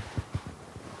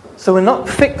 So we're not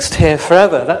fixed here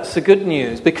forever. That's the good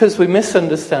news, because we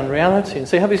misunderstand reality. And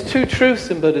so you have these two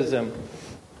truths in Buddhism.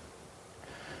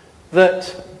 And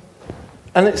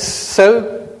it's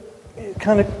so, it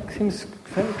kind of seems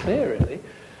very clear, really,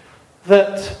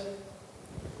 that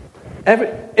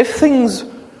if things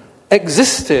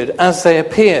existed as they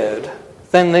appeared,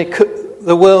 then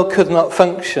the world could not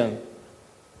function.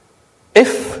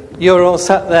 If you're all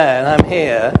sat there and I'm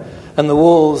here and the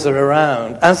walls are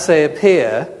around, as they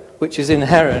appear, which is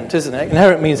inherent, isn't it?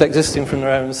 Inherent means existing from their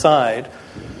own side.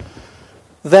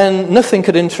 Then nothing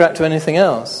could interact with anything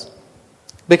else.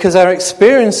 Because our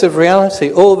experience of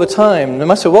reality all the time, no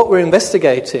matter what we're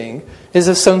investigating, is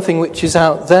of something which is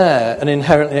out there and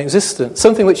inherently existent.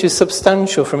 Something which is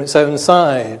substantial from its own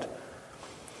side.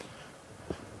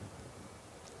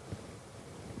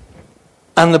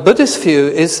 And the Buddhist view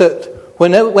is that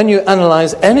when you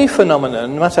analyse any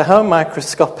phenomenon, no matter how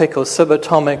microscopic or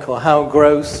subatomic or how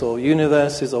gross or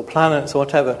universes or planets or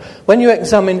whatever, when you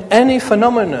examine any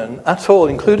phenomenon at all,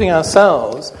 including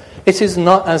ourselves, it is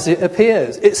not as it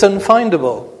appears. It's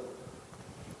unfindable.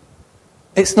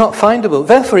 It's not findable.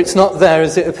 Therefore, it's not there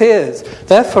as it appears.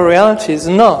 Therefore, reality is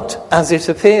not as it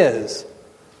appears.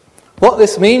 What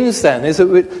this means then is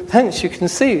that, hence you can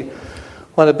see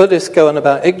why the Buddhists go on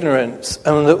about ignorance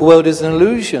and that the world is an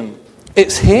illusion.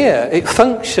 It's here, it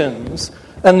functions,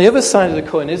 and the other side of the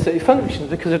coin is that it functions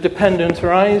because of dependent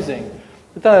arising.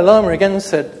 The Dalai Lama again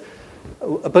said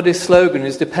a Buddhist slogan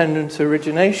is dependent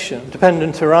origination,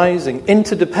 dependent arising.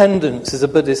 Interdependence is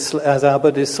our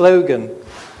Buddhist slogan.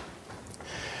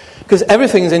 Because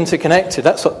everything's interconnected,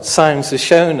 that's what science has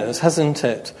shown us, hasn't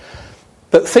it?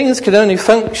 But things can only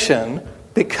function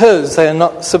because they are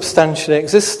not substantially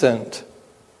existent.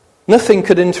 Nothing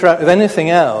could interact with anything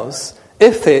else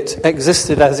if it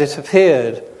existed as it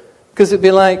appeared. Because it'd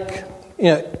be like,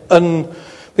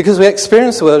 because we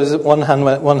experience the world as one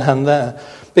hand there.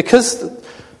 Because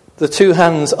the two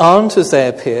hands aren't as they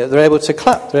appear, they're able to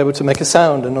clap, they're able to make a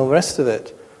sound and all the rest of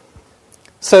it.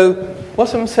 So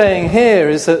what I'm saying here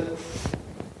is that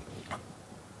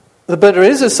the Buddha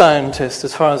is a scientist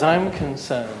as far as I'm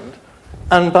concerned,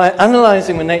 and by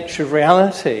analysing the nature of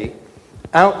reality,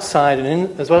 outside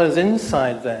and as well as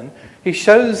inside then, he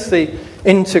shows the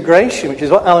integration, which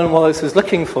is what Alan Wallace was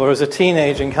looking for as a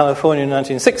teenager in California in the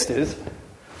 1960s.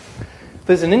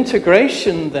 There's an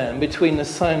integration then between the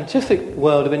scientific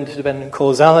world of interdependent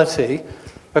causality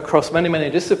across many, many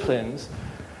disciplines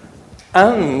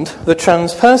and the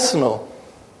transpersonal.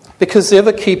 Because the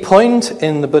other key point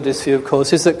in the Buddhist view, of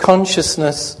course, is that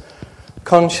consciousness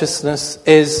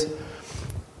is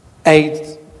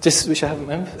which I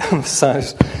haven't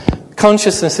emphasised.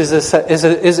 Consciousness is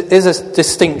a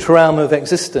distinct realm of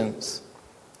existence.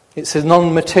 It's a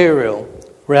non-material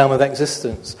realm of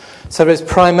existence. So there is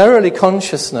primarily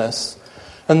consciousness,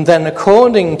 and then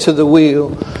according to the wheel,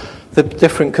 the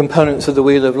different components of the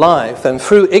wheel of life, and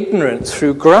through ignorance,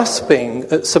 through grasping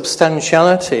at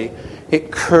substantiality,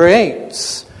 it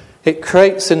creates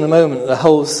in the moment the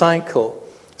whole cycle.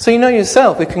 So you know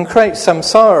yourself, we can create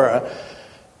samsara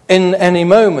in any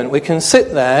moment. We can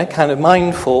sit there kind of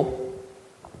mindful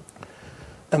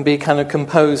and be kind of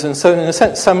composed. And so in a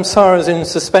sense, samsara is in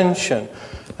suspension.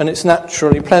 And it's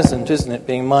naturally pleasant, isn't it,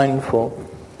 being mindful.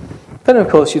 Then, of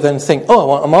course, you then think, I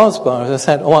want a Mars bar, as I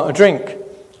said. I want a drink.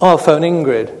 I'll phone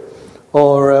Ingrid.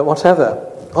 Or whatever.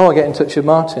 I'll get in touch with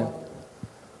Martin.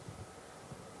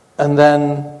 And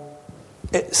then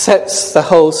it sets the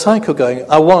whole cycle going.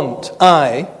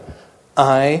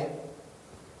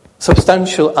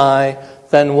 Substantial I,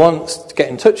 then wants to get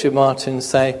in touch with Martin and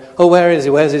say, where is he?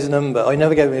 Where's his number? He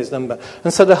never gave me his number.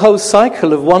 And so the whole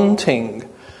cycle of wanting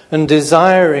and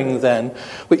desiring then,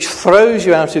 which throws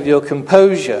you out of your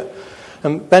composure,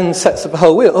 and then sets up a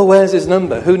whole wheel. Where's his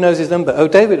number? Who knows his number?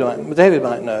 David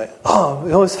might know it.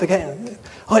 We always forget him.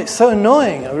 It's so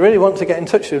annoying. I really want to get in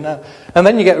touch with him now. And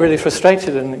then you get really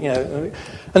frustrated, and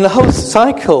the whole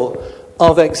cycle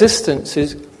of existence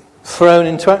is thrown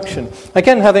into action.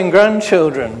 Again, having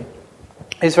grandchildren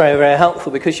is very, very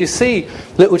helpful, because you see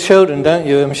little children, don't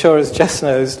you? I'm sure, as Jess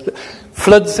knows,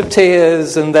 floods of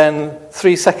tears, and then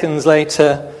 3 seconds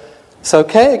later, it's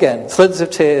okay again. Floods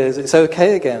of tears, it's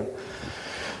okay again.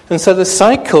 And so the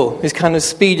cycle is kind of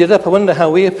speeded up. I wonder how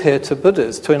we appear to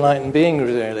Buddhas, to enlightened beings,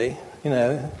 really.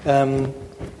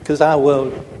 Because our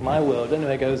world, my world,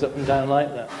 anyway, goes up and down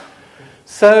like that.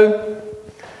 So,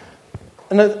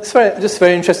 and it's just a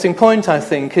very interesting point, I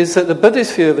think, is that the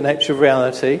Buddhist view of the nature of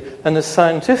reality and the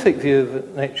scientific view of the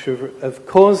nature of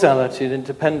causality and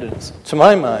independence, to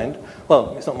my mind,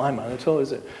 well, it's not my mind at all,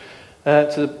 is it?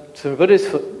 To the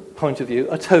Buddhist point of view,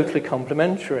 are totally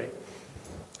complementary.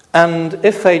 And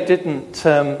if they didn't,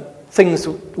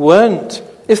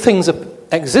 if things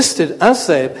existed as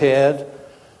they appeared,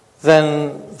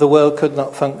 then the world could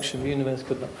not function, the universe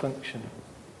could not function.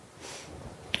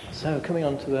 So coming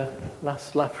on to the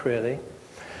last lap, really.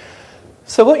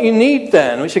 So what you need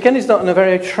then, which again is not a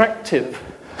very attractive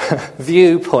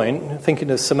viewpoint, thinking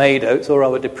of Samedo, it's all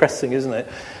rather depressing, isn't it?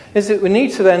 Is that we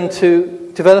need to then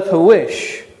to develop a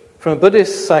wish, from a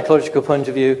Buddhist psychological point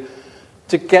of view,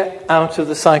 to get out of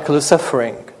the cycle of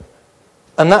suffering.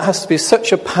 And that has to be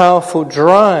such a powerful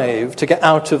drive to get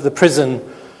out of the prison,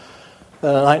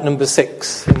 like number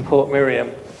 6 in Port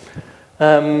Miriam,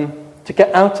 to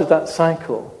get out of that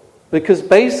cycle. Because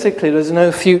basically there's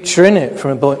no future in it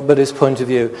from a Buddhist point of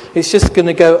view. It's just going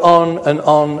to go on and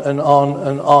on and on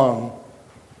and on.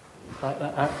 Like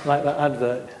that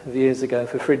advert of years ago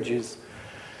for fridges.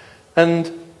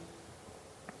 And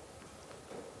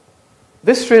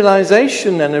this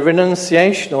realization then of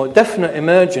renunciation or definite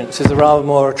emergence is a rather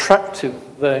more attractive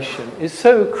version, is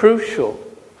so crucial.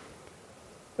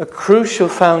 A crucial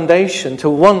foundation to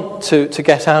want to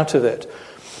get out of it.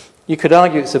 You could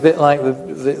argue it's a bit like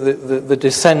the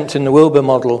descent in the Wilbur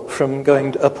model from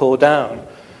going up or down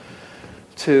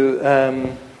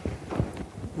to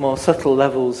more subtle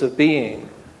levels of being.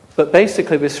 But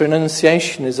basically this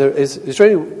renunciation is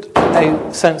really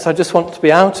a sense, I just want to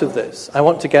be out of this. I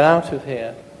want to get out of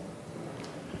here.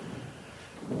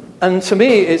 And to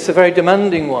me it's a very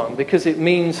demanding one because it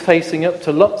means facing up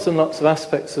to lots and lots of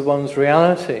aspects of one's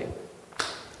reality.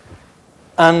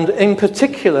 And in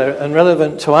particular, and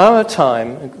relevant to our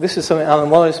time, this is something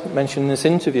Alan Wallace mentioned in this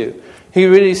interview, he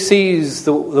really sees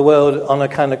the world on a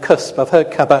kind of cusp. I've heard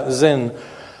Kabat-Zinn,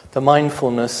 the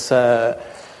mindfulness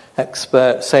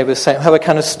expert, say the same, have a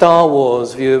kind of Star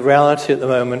Wars view of reality at the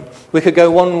moment. We could go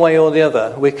one way or the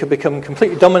other. We could become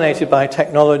completely dominated by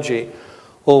technology,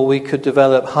 or we could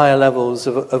develop higher levels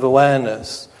of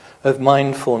awareness, of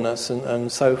mindfulness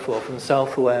and so forth, and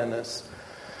self-awareness.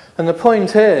 And the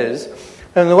point is,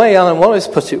 and the way Alan Wallace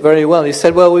put it very well, he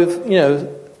said, well, if we're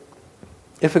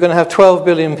going to have 12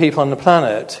 billion people on the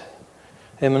planet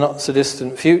in the not so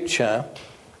distant future,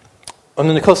 and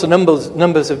then of course the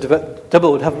numbers have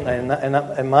doubled, haven't they,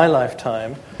 in my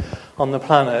lifetime on the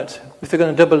planet. If they're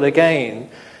going to double again,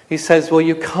 he says, well,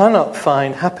 you cannot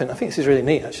find happiness. I think this is really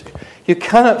neat, actually. You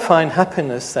cannot find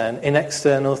happiness then in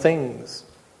external things.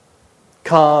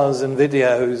 Cars and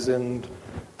videos and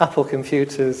Apple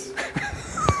computers,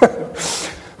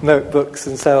 notebooks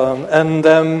and so on. And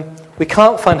we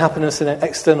can't find happiness in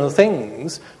external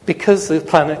things because the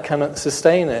planet cannot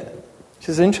sustain it. Which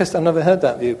is interesting. I've never heard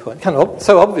that viewpoint. Kind of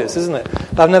so obvious, isn't it?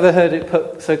 I've never heard it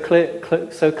put so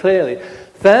clearly.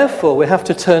 Therefore, we have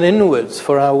to turn inwards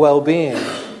for our well-being,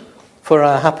 for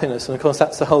our happiness. And of course,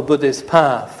 that's the whole Buddhist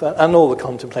path and all the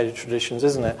contemplative traditions,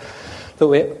 isn't it?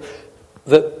 The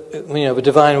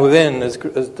divine within, as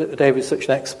David's such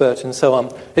an expert and so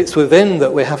on, it's within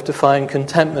that we have to find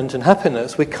contentment and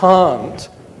happiness. We can't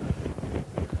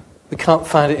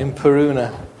find it in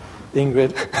Puruna,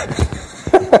 Ingrid.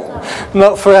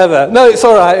 Not forever. No, it's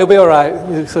all right. It'll be all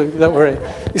right. So don't worry.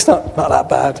 It's not that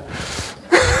bad.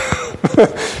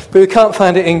 But we can't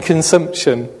find it in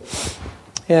consumption.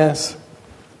 Yes,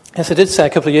 I did say a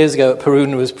couple of years ago that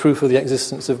Puruna was proof of the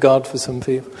existence of God for some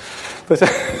people. But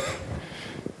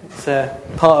it's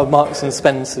part of Marks and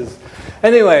Spencer's.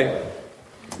 Anyway,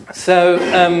 so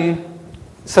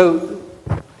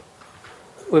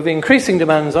with increasing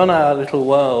demands on our little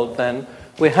world, then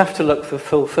we have to look for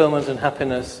fulfillment and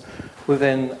happiness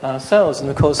within ourselves. And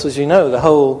of course, as you know,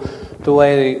 the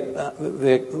way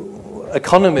the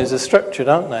economies are structured,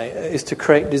 aren't they, is to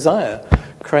create desire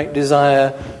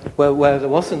where there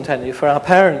wasn't any for our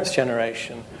parents'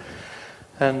 generation,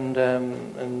 and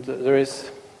there is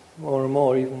more and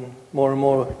more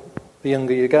the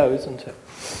younger you go, isn't it?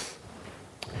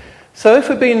 So if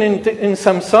we've been in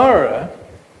samsara,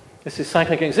 this is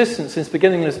cyclic existence, since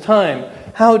beginningless time,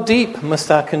 how deep must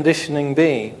our conditioning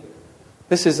be?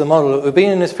 This is the model. We've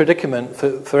been in this predicament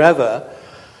forever.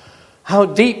 How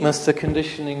deep must the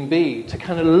conditioning be to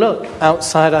kind of look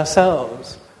outside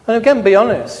ourselves? And again, be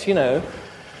honest, of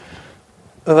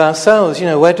ourselves.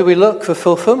 Where do we look for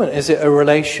fulfillment? Is it a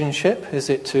relationship? Is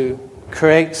it to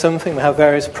create something? We have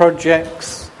various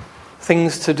projects,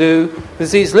 things to do.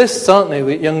 There's these lists, aren't they,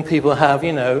 that young people have,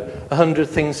 100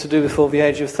 things to do before the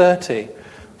age of 30,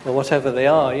 or whatever they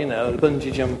are, the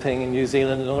bungee jumping in New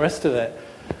Zealand and all the rest of it.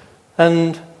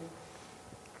 And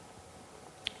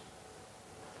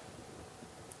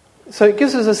so it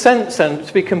gives us a sense then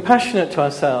to be compassionate to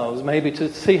ourselves, maybe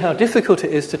to see how difficult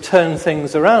it is to turn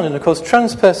things around. And of course,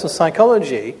 transpersonal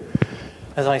psychology,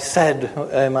 as I said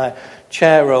in my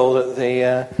chair role at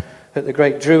the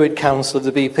great Druid Council of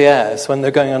the BPS when they're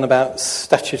going on about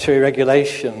statutory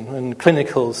regulation and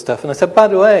clinical stuff. And I said, by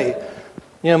the way,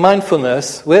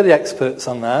 mindfulness, we're the experts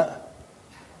on that.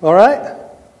 All right?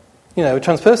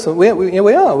 Transpersonal,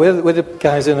 we are. We're the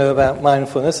guys who know about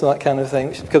mindfulness and that kind of thing,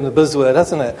 which has become the buzzword,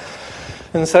 hasn't it?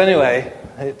 And so anyway,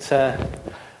 it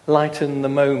lightened the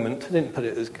moment. I didn't put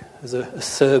it as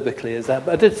acerbically as that,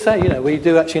 but I did say, we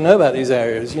do actually know about these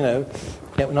areas, yet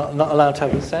we're not allowed to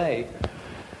have a say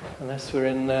unless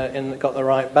we're got the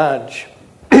right badge.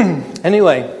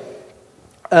 Anyway,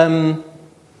 and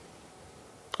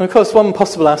of course one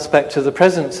possible aspect of the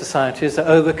present society is that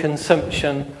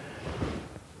overconsumption.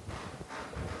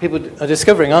 People are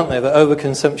discovering, aren't they, that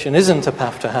overconsumption isn't a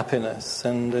path to happiness.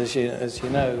 And as you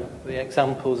know, the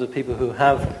examples of people who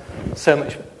have so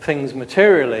much things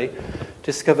materially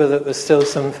discover that there's still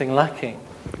something lacking.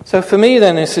 So for me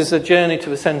then, this is a journey to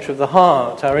the centre of the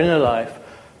heart, our inner life,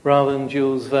 rather than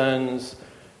Jules Verne's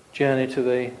journey to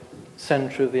the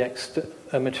centre of the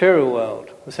material world,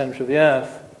 the centre of the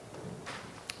earth.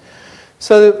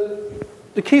 So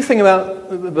the key thing about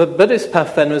the Buddhist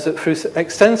path then was that through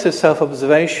extensive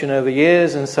self-observation over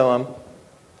years and so on,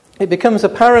 it becomes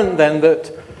apparent then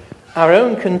that our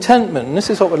own contentment, and this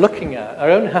is what we're looking at,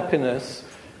 our own happiness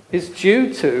is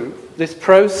due to this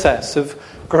process of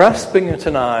grasping at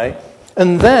an I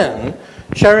and then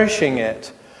cherishing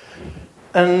it.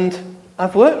 And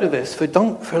I've worked with this for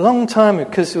a long time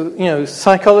because,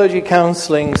 psychology,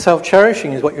 counselling,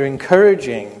 self-cherishing is what you're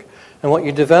encouraging and what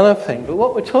you're developing. But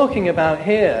what we're talking about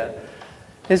here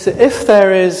is that if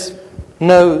there is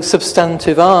no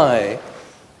substantive I,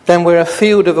 then we're a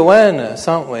field of awareness,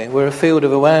 aren't we? We're a field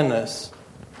of awareness.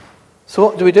 So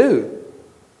what do we do?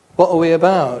 What are we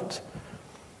about?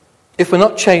 If we're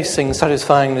not chasing,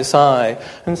 satisfying this I,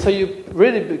 and so you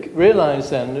really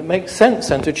realise then, it makes sense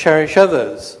then to cherish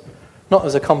others, not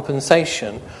as a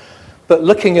compensation, but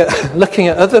looking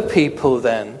at other people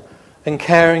then, and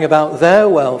caring about their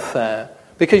welfare,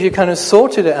 because you kind of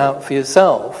sorted it out for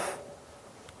yourself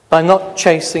by not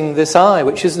chasing this I,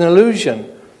 which is an illusion.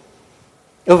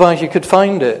 Otherwise you could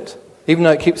find it. Even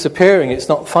though it keeps appearing, it's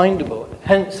not findable.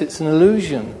 Hence, it's an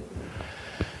illusion.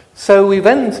 So we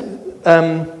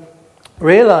then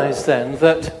realise then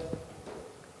that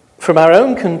from our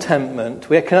own contentment,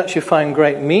 we can actually find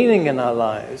great meaning in our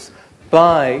lives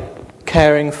by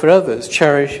caring for others,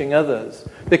 cherishing others,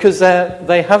 because they've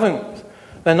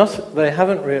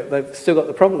still got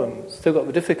the problems, still got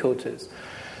the difficulties.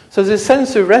 So there's a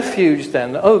sense of refuge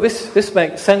then. This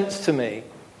makes sense to me.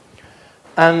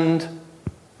 And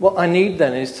what I need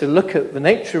then is to look at the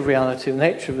nature of reality, the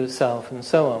nature of the self, and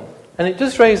so on. And it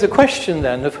does raise a question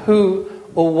then of who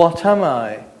or what am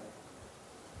I?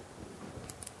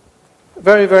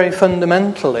 Very, very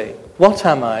fundamentally, what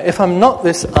am I? If I'm not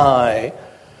this I,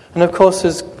 and of course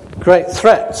there's great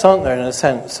threats, aren't there, in a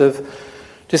sense of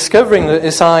discovering that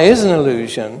this I is an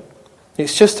illusion,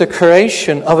 it's just a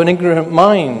creation of an ignorant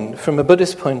mind from a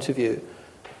Buddhist point of view,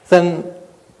 then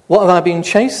what have I been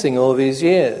chasing all these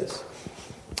years?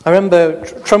 I remember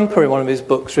Trumper in one of his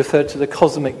books referred to the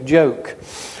cosmic joke,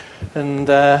 and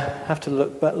I have to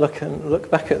look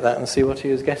back at that and see what he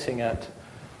was getting at.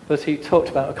 But he talked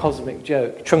about a cosmic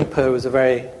joke. Trungpa was a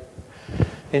very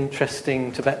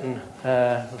interesting Tibetan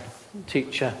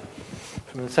teacher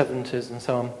from the 70s and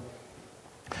so on.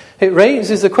 It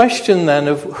raises the question then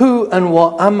of who and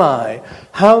what am I?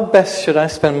 How best should I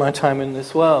spend my time in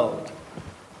this world?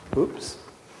 Oops.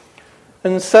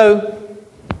 And so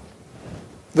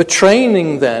the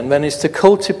training then is to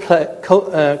cultivate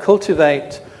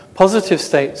positive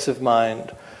states of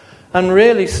mind and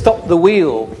really stop the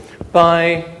wheel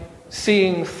by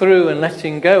seeing through and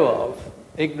letting go of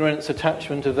ignorance,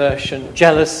 attachment, aversion,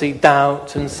 jealousy,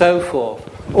 doubt, and so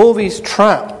forth. All these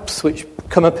traps which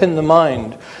come up in the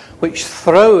mind, which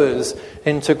throw us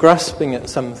into grasping at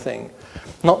something,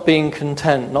 not being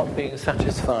content, not being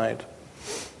satisfied.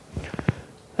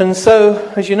 And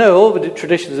so, as you know, all the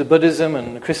traditions of Buddhism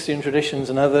and the Christian traditions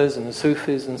and others, and the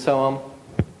Sufis and so on,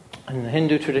 and the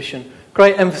Hindu tradition,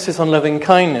 great emphasis on loving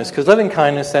kindness, because loving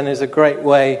kindness then is a great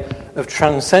way of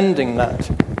transcending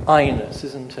that I-ness,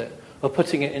 isn't it? Or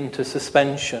putting it into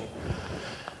suspension.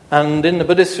 And in the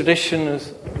Buddhist tradition,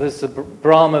 there's the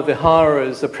Brahma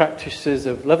Viharas, the practices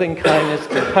of loving kindness,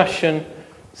 compassion,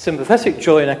 sympathetic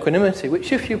joy and equanimity,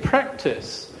 which if you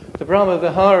practice, the Brahma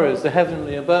Viharas, the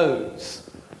heavenly abodes,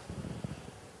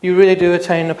 you really do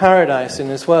attain a paradise in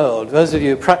this world. Those of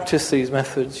you who practice these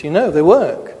methods, you know they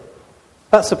work.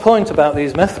 That's the point about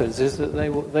these methods, is that they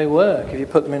work if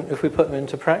we put them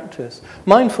into practice.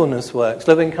 Mindfulness works,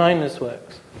 loving kindness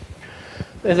works.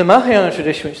 In the Mahayana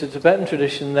tradition, which is the Tibetan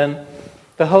tradition, then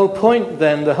the whole point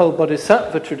then, the whole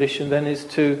Bodhisattva tradition then is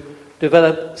to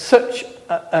develop such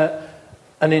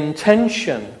an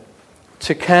intention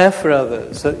to care for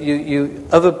others, that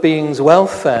other beings'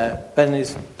 welfare then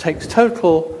takes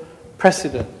total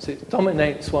precedence. It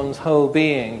dominates one's whole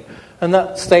being. And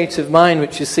that state of mind,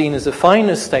 which is seen as the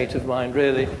finest state of mind,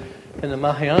 really, in the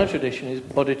Mahayana tradition, is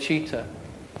bodhicitta.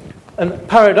 And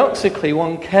paradoxically,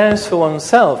 one cares for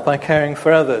oneself by caring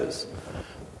for others.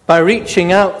 By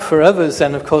reaching out for others,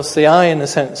 then, of course, the I, in a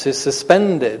sense, is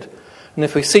suspended. And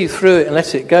if we see through it and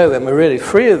let it go, then we're really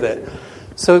free of it.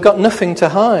 So we've got nothing to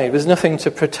hide. There's nothing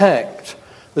to protect.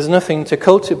 There's nothing to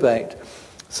cultivate.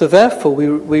 So therefore,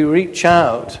 we reach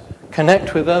out,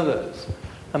 connect with others,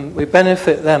 and we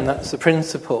benefit them. That's the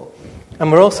principle.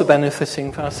 And we're also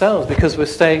benefiting for ourselves because we're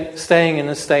staying in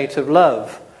a state of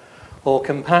love or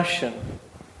compassion.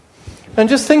 And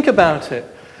just think about it.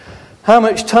 How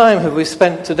much time have we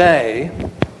spent today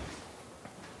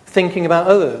thinking about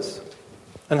others?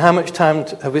 And how much time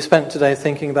have we spent today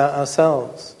thinking about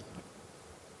ourselves?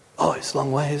 Oh, it's a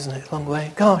long way, isn't it? Long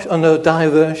way. Gosh, oh no,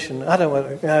 diversion. I don't want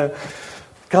to go.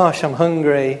 Gosh, I'm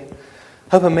hungry.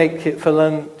 Hope I make it for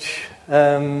lunch.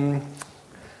 And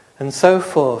so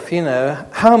forth. You know,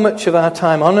 how much of our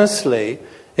time, honestly,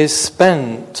 is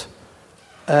spent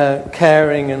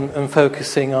caring and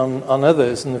focusing on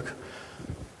others? And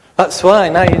that's why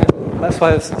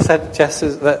I've said, Jess,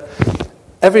 that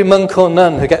every monk or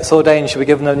nun who gets ordained should be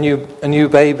given a new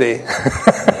baby.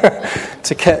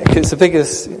 It's the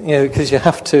biggest, because you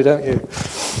have to, don't you?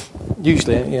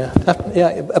 Usually, yeah.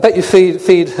 I bet you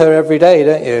feed her every day,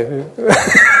 don't you?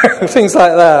 Things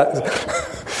like that.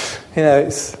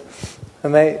 It's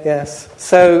amazing. Yes.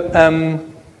 So,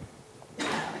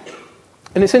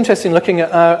 and it's interesting looking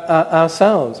at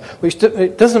ourselves, which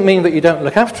it doesn't mean that you don't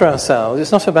look after ourselves.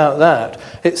 It's not about that.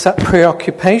 It's that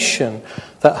preoccupation,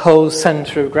 that whole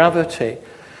centre of gravity.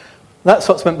 That's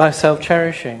what's meant by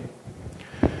self-cherishing.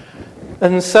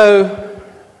 And so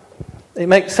it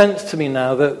makes sense to me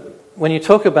now that when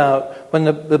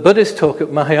the Buddhists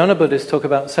Mahayana Buddhists talk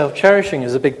about self-cherishing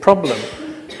as a big problem,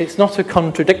 it's not a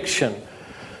contradiction.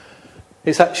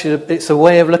 It's a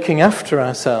way of looking after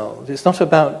ourselves. It's not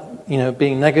about,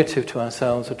 being negative to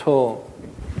ourselves at all.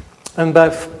 And by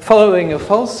following a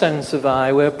false sense of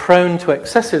I, we're prone to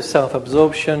excessive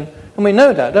self-absorption, and we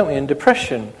know that, don't we, in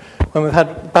depression. When we've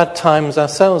had bad times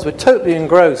ourselves, we're totally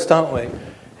engrossed, aren't we,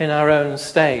 in our own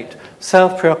state.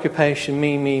 Self-preoccupation,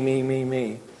 me, me, me, me,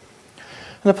 me.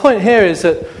 And the point here is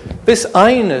that this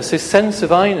I-ness, this sense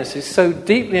of I-ness, is so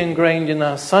deeply ingrained in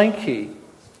our psyche,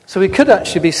 so we could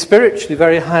actually be spiritually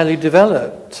very highly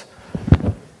developed.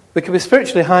 We could be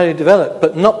spiritually highly developed,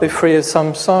 but not be free of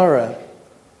samsara,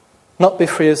 not be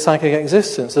free of psychic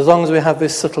existence. As long as we have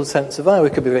this subtle sense of I, we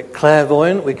could be very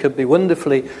clairvoyant, we could be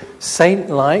wonderfully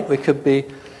saint-like, we could be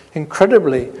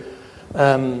incredibly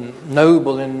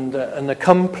noble and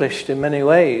accomplished in many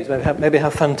ways. Maybe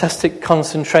have fantastic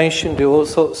concentration, do all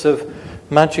sorts of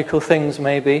magical things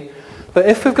maybe. But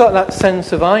if we've got that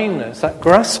sense of I-ness, that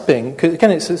grasping, because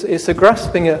again it's a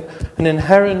grasping at an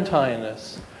inherent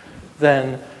I-ness,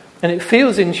 then, and it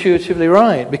feels intuitively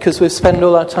right because we spend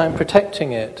all our time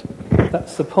protecting it.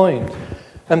 That's the point.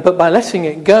 But by letting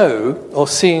it go or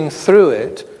seeing through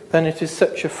it, then it is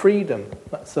such a freedom.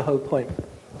 That's the whole point.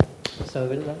 So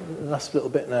the last little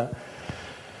bit now.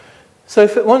 So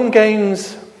if one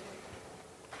gains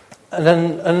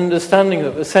an understanding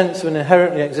of a sense of an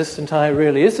inherently existent I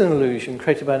really is an illusion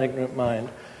created by an ignorant mind,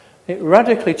 it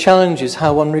radically challenges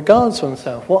how one regards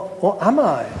oneself. What am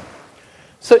I?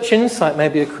 Such insight may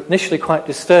be initially quite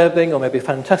disturbing or maybe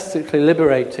fantastically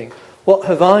liberating. What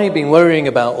have I been worrying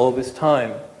about all this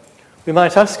time? We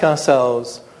might ask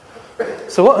ourselves,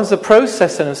 so what has the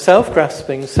process then of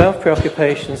self-grasping,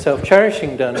 self-preoccupation,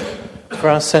 self-cherishing done for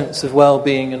our sense of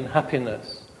well-being and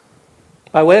happiness?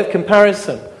 By way of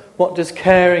comparison, what does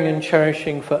caring and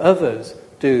cherishing for others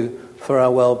do for our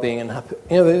well-being and happiness?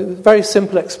 They're very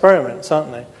simple experiments,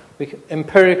 aren't they?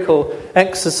 Empirical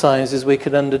exercises we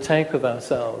could undertake with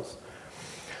ourselves.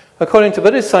 According to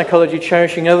Buddhist psychology,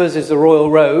 cherishing others is the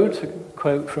royal road, to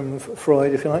quote from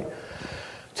Freud, if you like,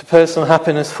 to personal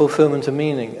happiness, fulfillment and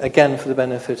meaning, again for the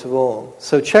benefit of all.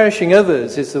 So cherishing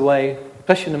others is the way,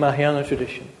 especially in the Mahayana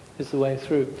tradition, is the way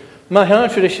through. The Mahayana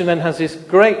tradition then has this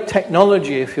great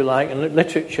technology, if you like, and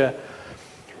literature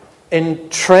in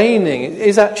training. It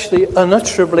is actually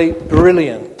unutterably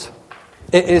brilliant.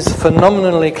 It is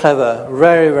phenomenally clever,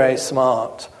 very, very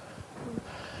smart.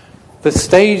 the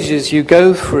stages you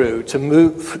go through to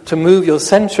move your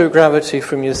center of gravity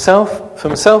from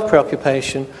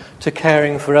self-preoccupation to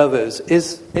caring for others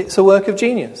it's a work of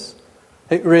genius.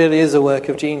 It really is a work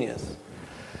of genius.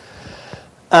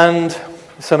 And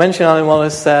so I mentioned Alan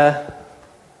Wallace there,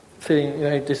 feeling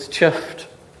dischuffed.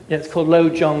 Yeah, it's called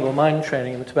Lojong, or mind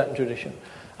training in the Tibetan tradition.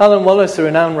 Alan Wallace, a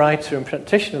renowned writer and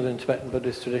practitioner of the Tibetan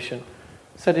Buddhist tradition,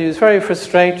 said he was very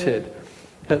frustrated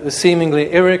at the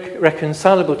seemingly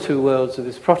irreconcilable two worlds of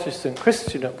his Protestant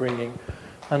Christian upbringing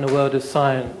and the world of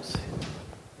science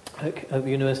at the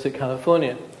University of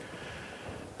California.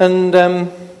 And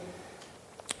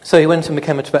so he went and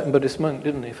became a Tibetan Buddhist monk,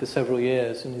 didn't he, for several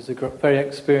years, and he's a very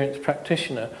experienced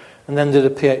practitioner, and then did a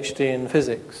PhD in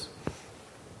physics,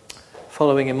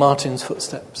 following in Martin's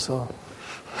footsteps, or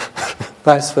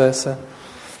vice versa.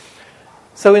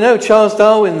 So we know Charles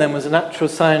Darwin then was a natural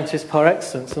scientist par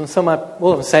excellence, and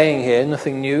all I'm saying here,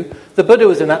 nothing new. The Buddha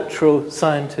was a natural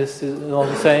scientist, is all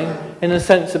I'm saying, in the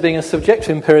sense of being a subjective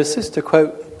empiricist, to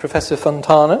quote Professor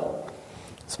Fontana.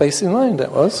 Space in Mind,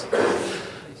 that was.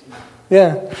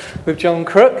 Yeah, with John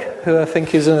Crook, who I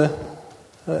think is a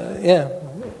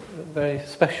very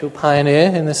special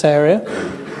pioneer in this area,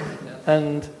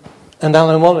 and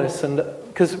Alan Wallace, and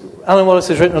because Alan Wallace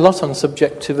has written a lot on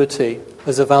subjectivity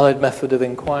as a valid method of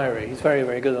inquiry. He's very,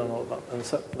 very good on all that and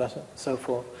so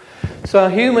forth. So our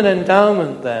human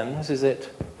endowment then, this is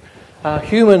it, our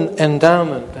human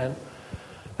endowment then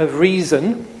of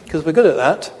reason, because we're good at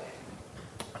that,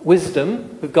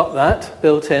 wisdom, we've got that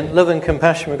built in, love and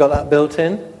compassion, we've got that built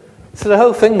in. So the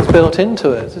whole thing's built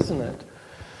into it, isn't it?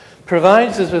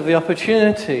 Provides us with the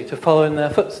opportunity to follow in their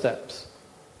footsteps.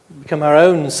 Become our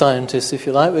own scientists, if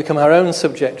you like, become our own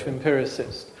subjective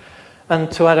empiricists, and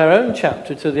to add our own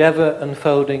chapter to the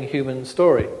ever-unfolding human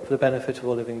story for the benefit of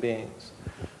all living beings.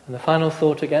 And the final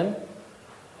thought again,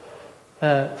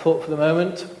 thought for the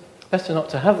moment, better not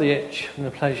to have the itch and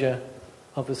the pleasure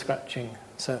of the scratching.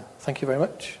 So, thank you very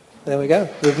much. There we go.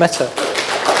 We've met her.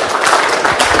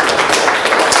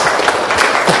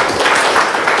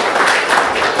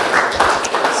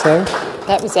 So,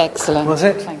 that was excellent. Was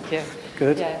it? Thank you.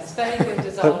 Good. Yes, very good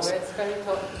as always. Very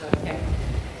thought-provoking.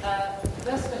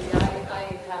 Personally,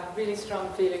 I have really strong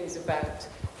feelings about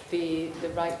the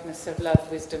rightness of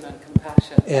love, wisdom, and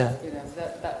compassion. Yeah.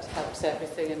 That helps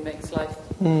everything and makes life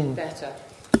better.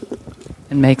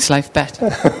 And makes life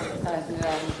better.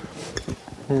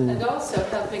 And also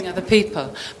helping other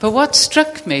people. But what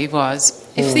struck me was,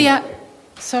 if the...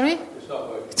 Sorry?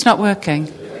 It's not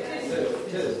working.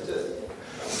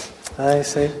 I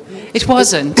see. It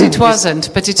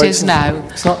wasn't, but it is now.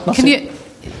 It's not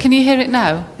can you hear it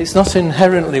now? It's not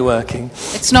inherently working.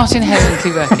 It's not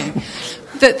inherently working.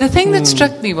 The thing that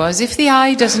struck me was, if the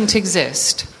I doesn't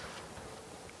exist,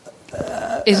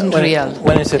 isn't real.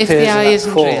 When it appears if the I in that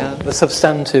isn't form, real. the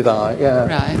substantive I, yeah.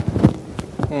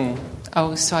 Right.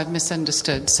 Oh, so I've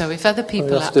misunderstood. So if other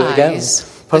people are I's...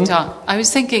 I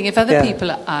was thinking, if other people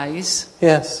are I's...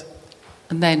 Yes.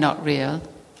 And they're not real...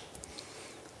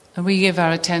 and we give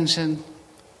our attention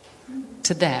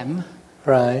to them,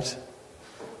 right?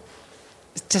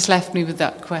 It just left me with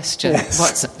that question: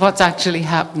 yes. what's actually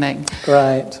happening?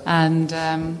 Right. And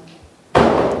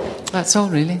that's all,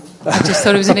 really. I just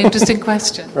thought it was an interesting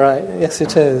question. Right. Yes,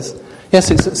 it is. Yes,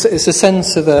 it's a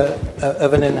sense of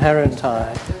an inherent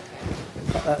I.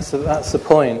 That's the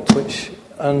point, which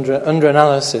under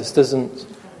analysis doesn't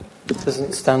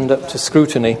stand up to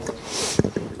scrutiny.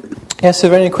 Yes, are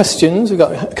there any questions? We've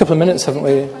got a couple of minutes, haven't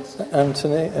we,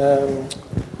 Anthony?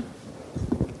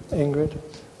 Ingrid?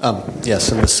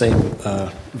 Yes, in the same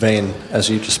vein as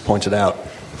you just pointed out.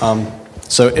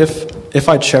 So if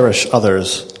I cherish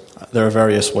others, there are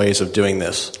various ways of doing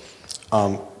this.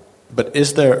 But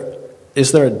is there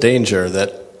a danger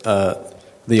that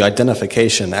the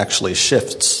identification actually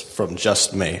shifts from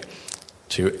just me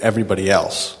to everybody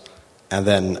else? And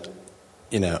then,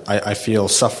 I feel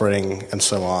suffering and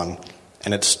so on,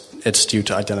 and it's due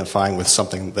to identifying with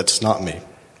something that's not me,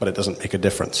 but it doesn't make a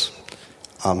difference.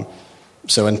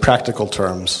 So in practical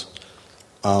terms,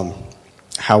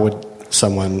 how would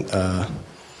someone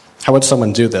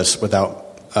do this without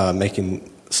making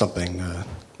something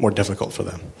more difficult for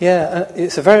them? Yeah,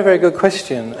 it's a very, very good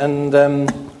question, and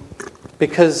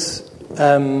because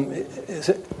it's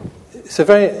a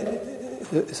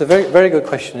very, very good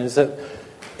question. Is that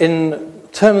in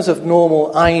terms of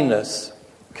normal I-ness,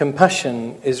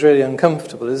 compassion is really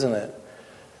uncomfortable, isn't it?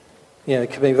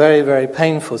 It can be very, very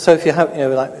painful. So if you have,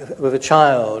 like with a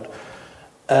child,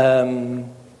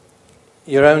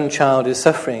 your own child is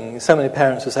suffering, so many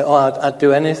parents will say, "Oh, I'd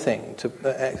do anything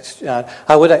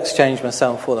I would exchange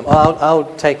myself for them. Oh,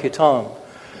 I'll take it on."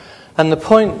 And the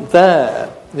point there,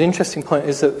 the interesting point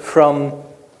is that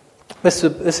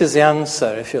this is the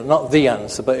answer, if you're not the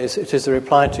answer, but it is a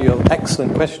reply to your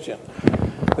excellent question,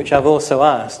 which I've also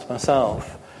asked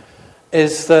myself,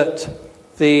 is that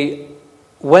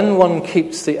when one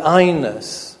keeps the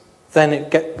I-ness, then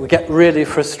we get really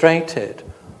frustrated,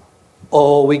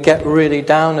 or we get really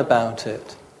down about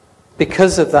it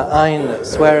because of that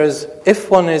I-ness. Whereas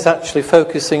if one is actually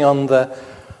focusing on the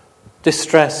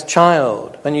distressed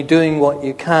child, then you're doing what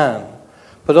you can.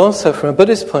 But also from a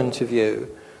Buddhist point of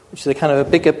view, which is a kind of a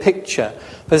bigger picture,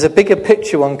 there's a bigger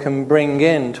picture one can bring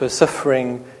in to a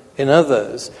suffering in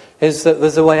others, is that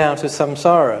there's a way out of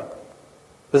samsara.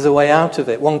 There's a way out of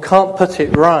it. One can't put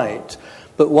it right,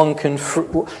 but one can,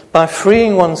 by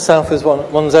freeing oneself as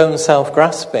one's own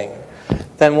self-grasping,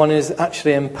 then one is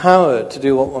actually empowered to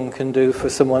do what one can do for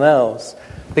someone else.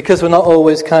 Because we're not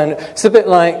always it's a bit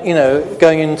like,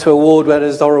 going into a ward where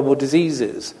there's horrible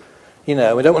diseases. We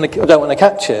don't want to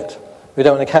catch it. We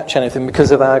don't want to catch anything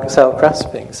because of our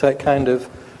self-grasping. So it kind of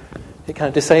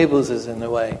disables us in a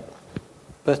way.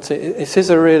 But it is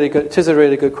a really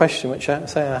good question, which I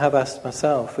have asked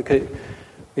myself.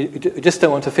 We just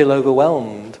don't want to feel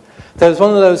overwhelmed. There was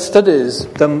one of those studies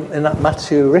done in that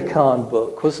Matthew Ricard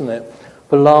book, wasn't it?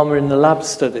 The Lama in the Lab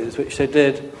studies, which they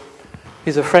did.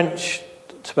 He's a French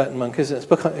Tibetan monk, isn't it?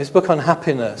 His book on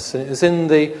happiness. And it was in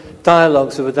the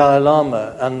dialogues of the Dalai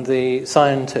Lama and the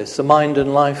scientists, the mind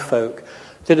and life folk,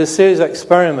 did a series of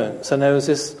experiments. And there was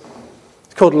this,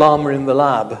 it's called Lama in the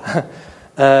Lab.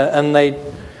 And they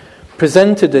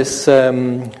presented this,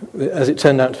 as it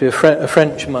turned out to be a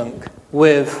French monk,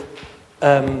 with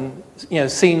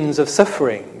scenes of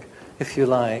suffering, if you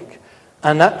like.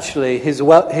 And actually, his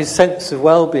sense of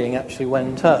well-being actually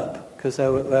went up, because they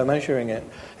were measuring it.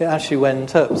 It actually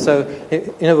went up. So,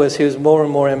 in other words, he was more and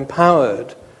more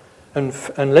empowered and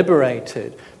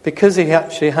liberated, because he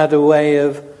actually had a way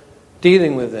of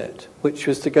dealing with it, which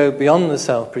was to go beyond the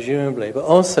self, presumably. But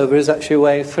also, there is actually a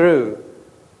way through.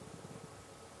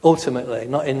 Ultimately,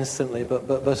 not instantly,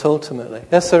 but ultimately.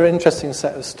 That's an interesting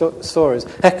set of stories.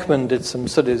 Ekman did some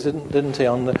studies, didn't he,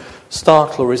 on the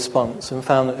startle response, and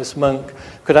found that this monk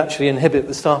could actually inhibit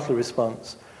the startle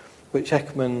response, which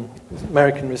Ekman,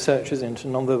 American researchers into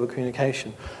nonverbal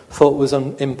communication, thought was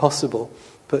impossible,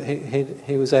 but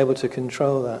he was able to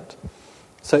control that.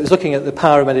 So it was looking at the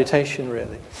power of meditation,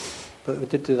 really. But we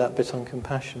did do that bit on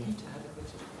compassion.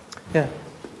 Yeah.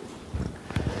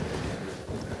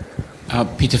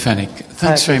 Peter Fennick,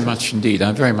 thanks very much indeed.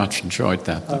 I very much enjoyed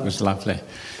that. That was lovely.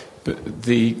 But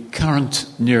the current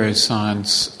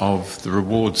neuroscience of the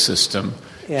reward system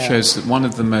shows that one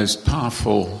of the most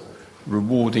powerful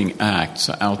rewarding acts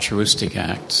are altruistic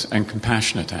acts and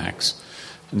compassionate acts.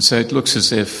 And so it looks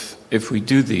as if we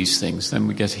do these things, then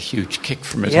we get a huge kick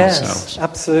from it ourselves. Yes,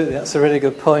 absolutely. That's a really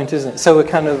good point, isn't it? So we're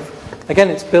again,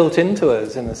 it's built into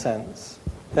us in a sense.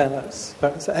 Yeah,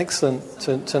 that's excellent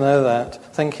to know that.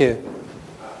 Thank you.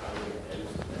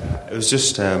 It was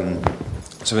just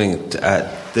something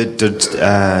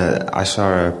I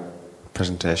saw a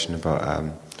presentation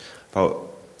about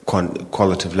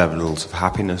qualitative levels of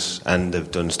happiness, and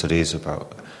they've done studies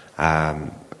about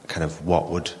kind of what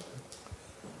would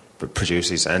produce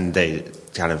these, and they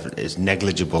kind of is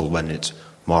negligible when it's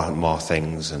more and more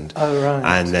things, and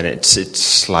and then it's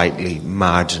slightly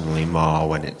marginally more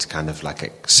when it's kind of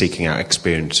like seeking out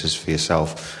experiences for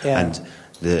yourself, and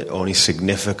the only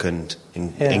significant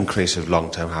increase of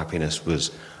long-term happiness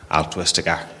was altruistic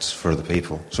acts for other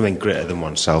people, something greater than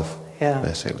oneself,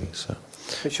 basically. So,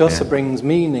 which also brings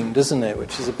meaning, doesn't it?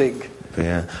 Which is a big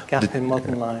gap in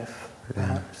modern life,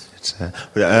 perhaps.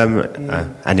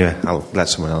 Anyway, I'll let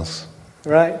someone else.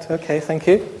 Right. Okay. Thank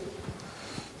you.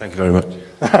 Thank you very much.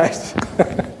 Right.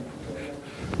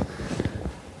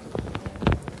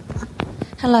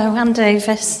 Hello, Anne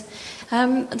Davis.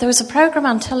 There was a programme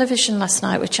on television last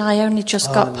night which I only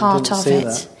just got part of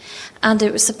it. And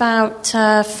it was about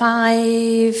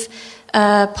 5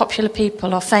 popular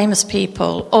people or famous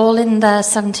people, all in their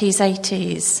 70s,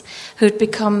 80s, who'd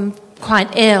become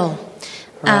quite ill.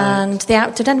 Right. And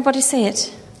did anybody see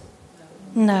it?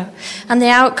 No. And the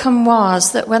outcome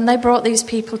was that when they brought these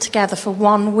people together for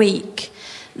 1 week,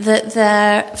 that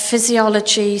their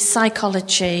physiology,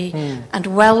 psychology and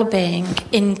well-being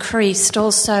increased.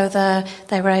 Also,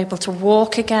 they were able to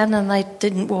walk again, and they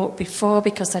didn't walk before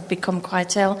because they'd become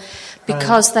quite ill,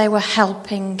 because they were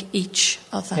helping each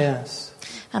other. Yes.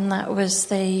 And that was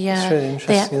the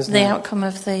outcome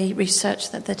of the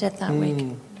research that they did that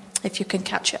week. If you can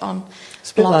catch it on.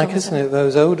 It's a bit like, isn't it,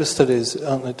 those older studies,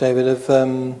 aren't they, David, of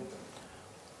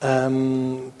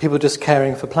people just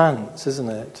caring for plants, isn't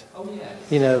it? Oh, yeah.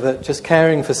 You know, that just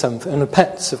caring for something, and the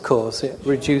pets, of course, it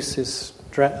reduces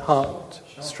heart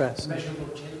stress. Measurable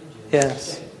changes.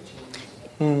 Yes.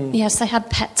 Mm. Yes, they had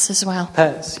pets as well.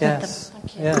 Pets, yes.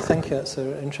 Thank you. Yeah, thank you. That's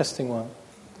an interesting one.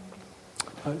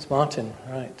 Oh, it's Martin,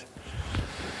 right.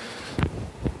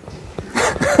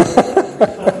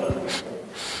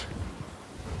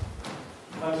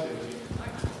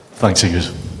 Thanks,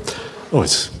 Ingrid. Oh,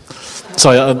 it's...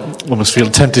 Sorry, I almost feel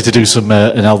tempted to do some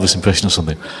an Elvis impression or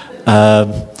something.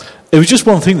 It was just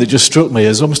one thing that just struck me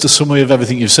as almost a summary of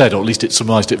everything you've said, or at least it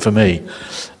summarised it for me.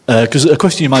 Because a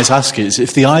question you might ask is,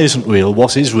 if the I isn't real,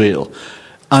 what is real?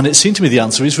 And it seemed to me the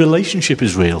answer is relationship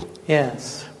is real.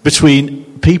 Yes.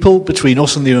 Between people, between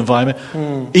us and the environment.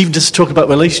 Even just to talk about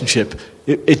relationship,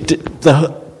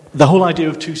 the whole idea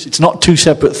of it's not two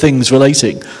separate things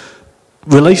relating.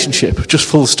 Relationship, just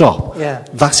full stop. Yeah.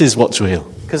 That is what's real.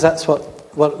 Because that's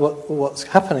what's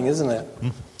happening, isn't it?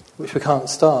 Which we can't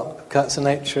stop. That's the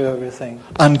nature of everything.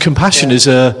 And compassion is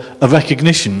a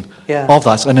recognition of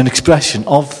that and an expression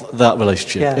of that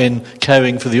relationship in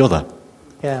caring for the other.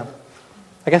 Yeah.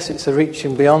 I guess it's a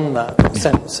reaching beyond that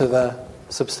sense of a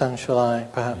substantial I,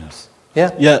 perhaps.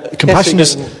 Yeah? Yeah, compassion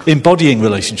is embodying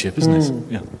relationship, isn't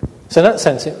it? Yeah. So in that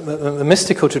sense, the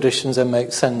mystical traditions then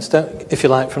make sense, if you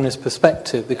like, from this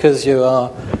perspective, because you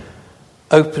are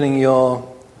opening your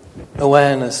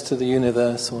awareness to the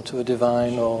universe or to a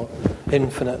divine or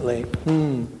infinitely,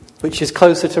 which is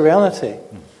closer to reality.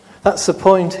 That's the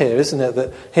point here, isn't it?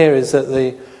 That here is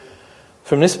that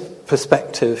from this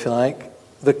perspective, if you like,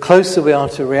 the closer we are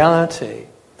to reality,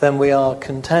 then we are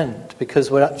content,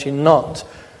 because we're actually not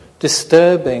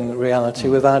disturbing reality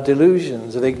with our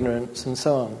delusions of ignorance and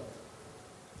so on.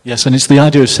 Yes, and it's the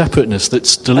idea of separateness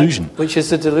that's delusion. Which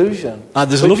is the delusion.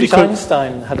 There's a lovely quote.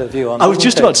 Einstein had a view on. I was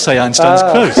just about to say Einstein's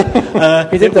quote.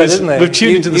 He did that, didn't he? We've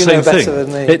tuned into the same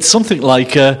thing. It's something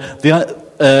like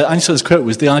Einstein's quote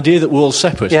was the idea that we're all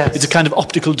separate. Yes. It's a kind of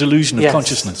optical delusion of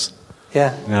consciousness.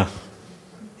 Yeah.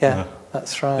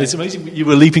 That's right. It's amazing you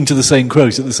were leaping to the same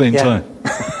quote at the same time.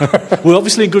 We're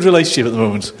obviously in good relationship at the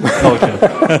moment.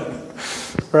 Okay.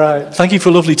 Right. Thank you for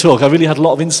a lovely talk. I really had a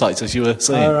lot of insights, as you were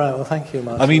saying. All right. Well, thank you,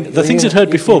 Martin. I mean, the things I'd heard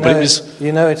before, but it was...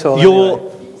 You know it all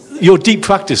Your deep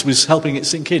practice was helping it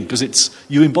sink in, because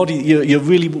you're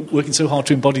really working so hard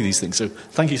to embody these things. So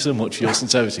thank you so much for your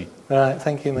sincerity. Right.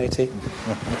 Thank you, matey.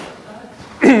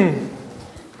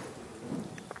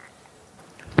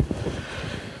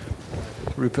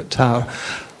 Rupert Tower.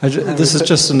 This is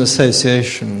just an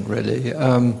association, really.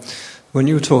 When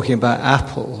you were talking about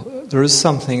Apple, there is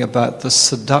something about the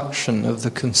seduction of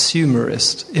the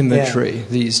consumerist imagery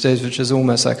these days, which is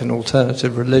almost like an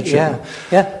alternative religion.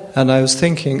 Yeah. And I was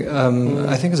thinking,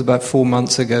 I think it was about 4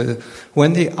 months ago,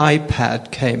 when the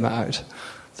iPad came out,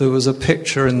 there was a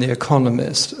picture in The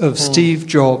Economist of Steve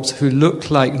Jobs, who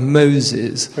looked like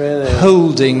Moses,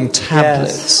 holding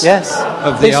tablets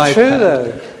of the iPad. It's true,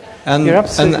 though. And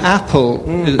Apple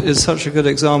is such a good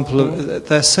example of,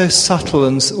 they're so subtle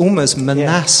and almost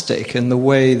monastic in the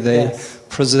way they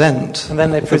present. And then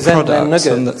they present their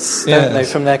nuggets, don't they,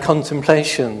 from their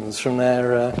contemplations, from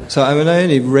their... So I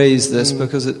only raise this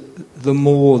because the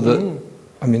more that,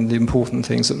 the important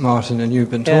things that Martin and you have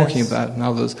been talking about and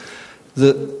others,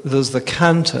 there's the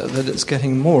canter that it's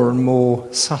getting more and more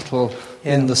subtle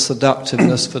in the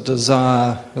seductiveness for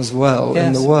desire as well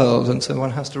in the world, and so one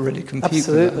has to really compete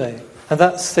with that. And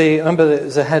that's remember that it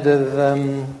was the head of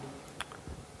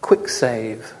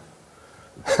QuickSave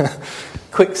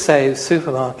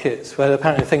supermarkets, where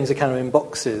apparently things are kind of in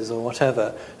boxes or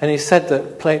whatever, and he said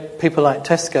that people like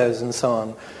Tesco's and so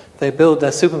on, they build their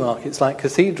supermarkets like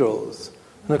cathedrals,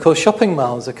 and of course shopping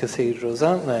malls are cathedrals,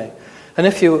 aren't they? And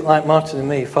if you, like Martin and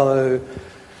me, follow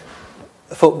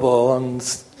football on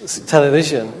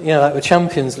television, like the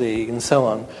Champions League and so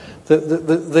on,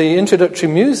 the introductory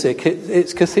music,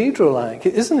 it's cathedral-like,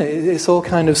 isn't it? It's all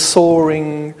kind of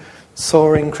soaring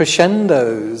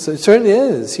crescendos. It really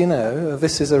is,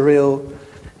 This is a real...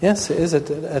 Yes, it is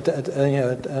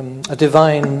a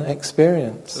divine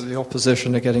experience. So the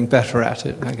opposition are getting better at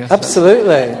it, I guess.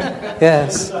 Absolutely,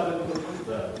 yes.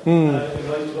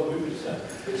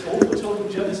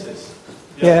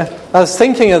 Yeah, I was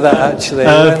thinking of that actually.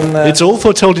 It's all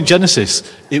foretold in Genesis.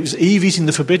 It was Eve eating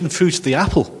the forbidden fruit of the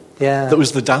apple that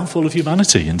was the downfall of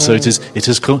humanity, and so it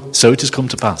has come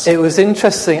to pass. It was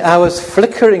interesting. I was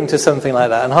flickering to something like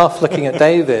that and half looking at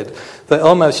David, but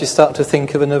almost you start to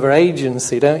think of another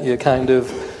agency, don't you? Kind of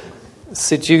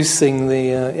seducing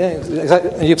the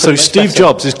exactly. So Steve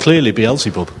Jobs is clearly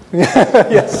Beelzebub.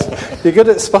 Yes, you're good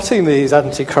at spotting these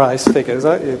antichrist figures,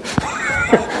 aren't you?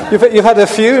 You've had a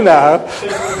few now.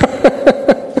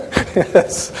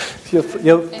 Yes,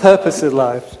 your purpose in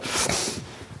life.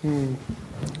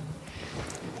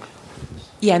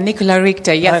 Yeah, Nicola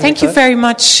Richter. Yeah, thank you very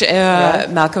much,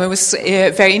 Malcolm. It was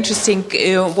very interesting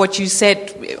what you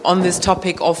said on this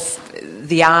topic of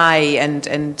the eye, and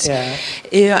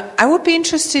I would be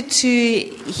interested to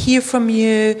hear from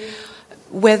you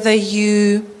whether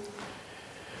you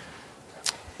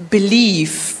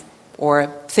believe or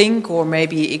think or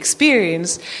maybe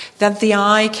experience that the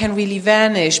I can really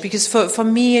vanish, because for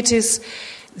me it is,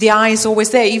 the I is always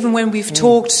there, even when we've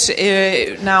talked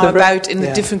now about in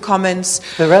the different comments.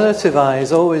 The relative I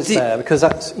is always there, because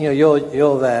that's,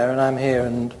 you're there and I'm here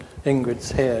and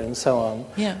Ingrid's here and so on.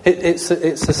 Yeah.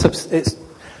 The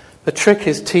trick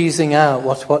is teasing out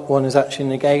what one is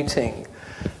actually negating,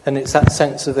 and it's that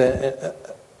sense of an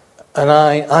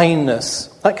I-ness.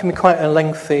 That can be quite a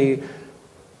lengthy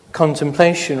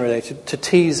contemplation related to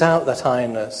tease out that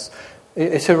I-ness.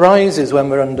 It arises when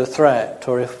we're under threat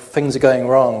or if things are going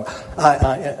wrong.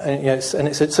 And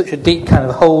it's such a deep kind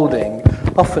of holding,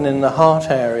 often in the heart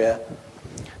area.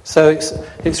 So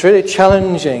it's really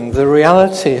challenging the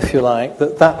reality, if you like,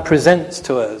 that presents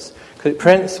to us. Because it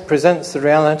presents the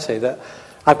reality that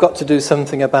I've got to do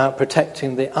something about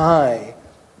protecting the I,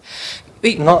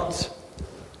 not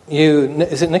you.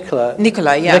 Is it Nicola?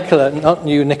 Nicola, yeah. Nicola, not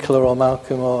you, Nicola, or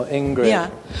Malcolm, or Ingrid.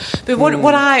 Yeah. But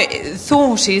what I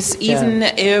thought is, even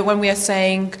when we are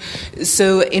saying,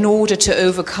 so in order to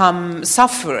overcome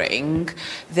suffering,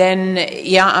 then,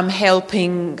 I'm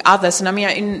helping others. And I mean,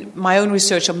 in my own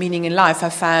research on meaning in life, I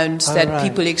found that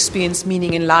people experience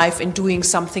meaning in life in doing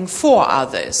something for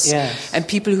others. Yes. And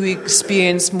people who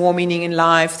experience more meaning in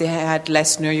life, they had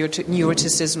less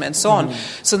neuroticism and so on.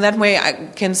 So in that way, I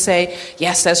can say,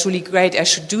 yes, that's really great, I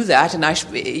should do that, and I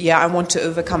want to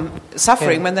overcome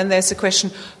suffering. Yeah. But then there's a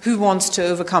question, who wants to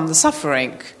overcome the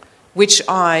suffering? Which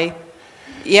I...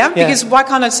 Because why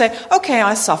can't I say, okay,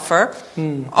 I suffer,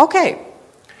 okay.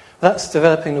 That's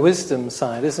developing the wisdom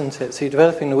side, isn't it? So you're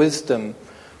developing the wisdom,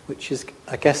 which is,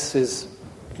 I guess, is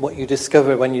what you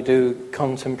discover when you do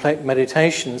contemplate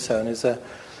meditation, so on, is a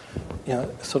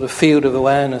sort of field of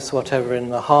awareness, whatever, in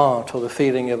the heart, or the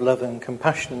feeling of love and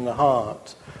compassion in the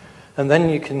heart. And then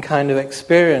you can kind of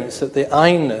experience that the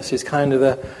I-ness is kind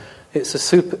of it's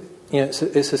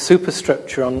a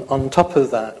superstructure on top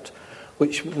of that,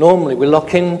 which normally we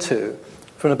lock into.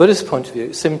 From a Buddhist point of view,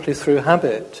 it's simply through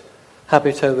habit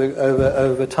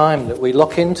over time that we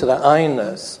lock into that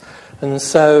I-ness. And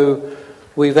so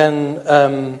we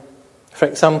then, for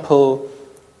example,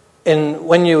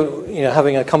 when you're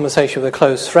having a conversation with a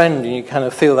close friend, and you kind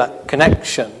of feel that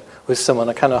connection with someone,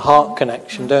 a kind of heart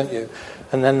connection, don't you?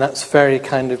 And then that's very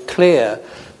kind of clear.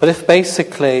 But if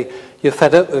basically you're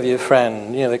fed up with your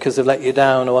friend, because they've let you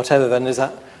down or whatever, then there's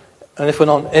that, and if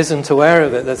one isn't aware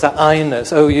of it, there's that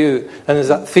I-ness, you, and there's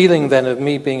that feeling then of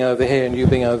me being over here and you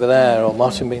being over there, or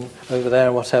Martin being over there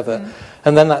or whatever.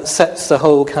 And then that sets the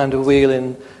whole kind of wheel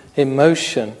in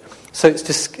motion. So it's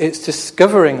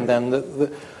discovering then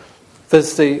that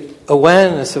there's the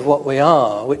awareness of what we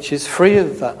are, which is free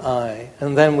of that I,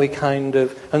 and then we kind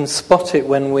of, and spot it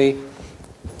when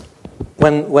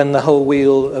the whole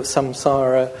wheel of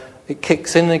samsara, it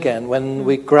kicks in again, when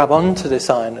we grab onto this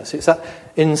I-ness. It's that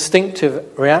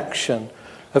instinctive reaction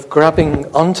of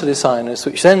grabbing onto this I-ness,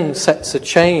 which then sets a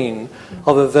chain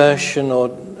of aversion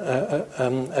or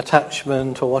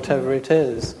attachment or whatever it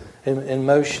is in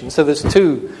motion. So there's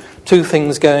two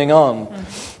things going on.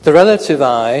 The relative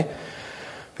I,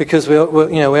 because we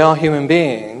are human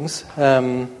beings,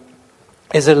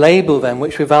 is a label then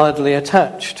which we validly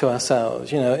attach to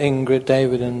ourselves. Ingrid,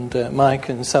 David, and Mike,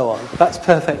 and so on. That's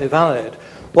perfectly valid.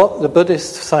 What the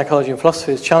Buddhist psychology and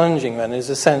philosophy is challenging then is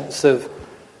a sense of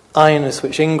I-ness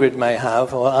which Ingrid may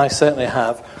have, or I certainly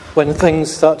have, when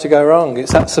things start to go wrong.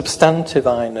 It's that substantive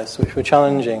I-ness which we're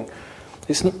challenging.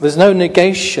 There's no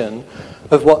negation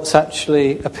of what's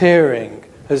actually appearing,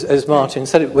 as Martin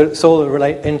said. It's all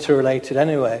interrelated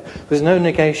anyway. There's no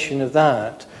negation of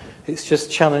that. It's just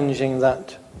challenging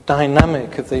that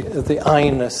dynamic of the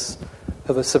I-ness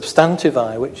of a substantive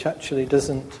I, which actually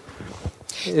doesn't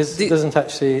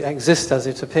actually exist as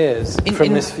it appears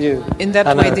from this view. In that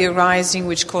way, the arising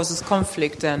which causes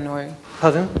conflict, then, or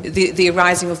pardon? The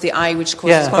arising of the I which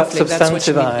causes conflict. That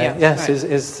substantive I, yes, right.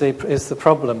 is the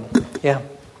problem. Yeah.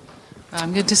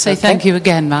 I'm going to say thank you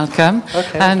again, Malcolm.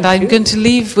 Okay, and I'm going to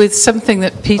leave with something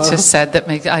that Peter said that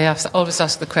always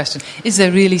ask the question, is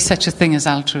there really such a thing as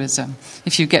altruism?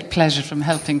 If you get pleasure from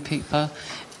helping people,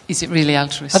 is it really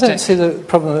altruistic? I don't see the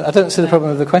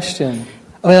problem with the question.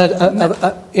 I mean,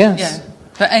 yes.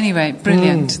 But anyway,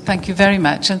 brilliant. Thank you very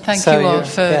much, and thank you all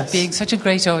for being such a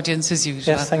great audience as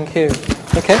usual. Yes, thank you.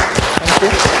 Okay, thank you.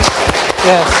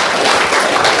 Yes.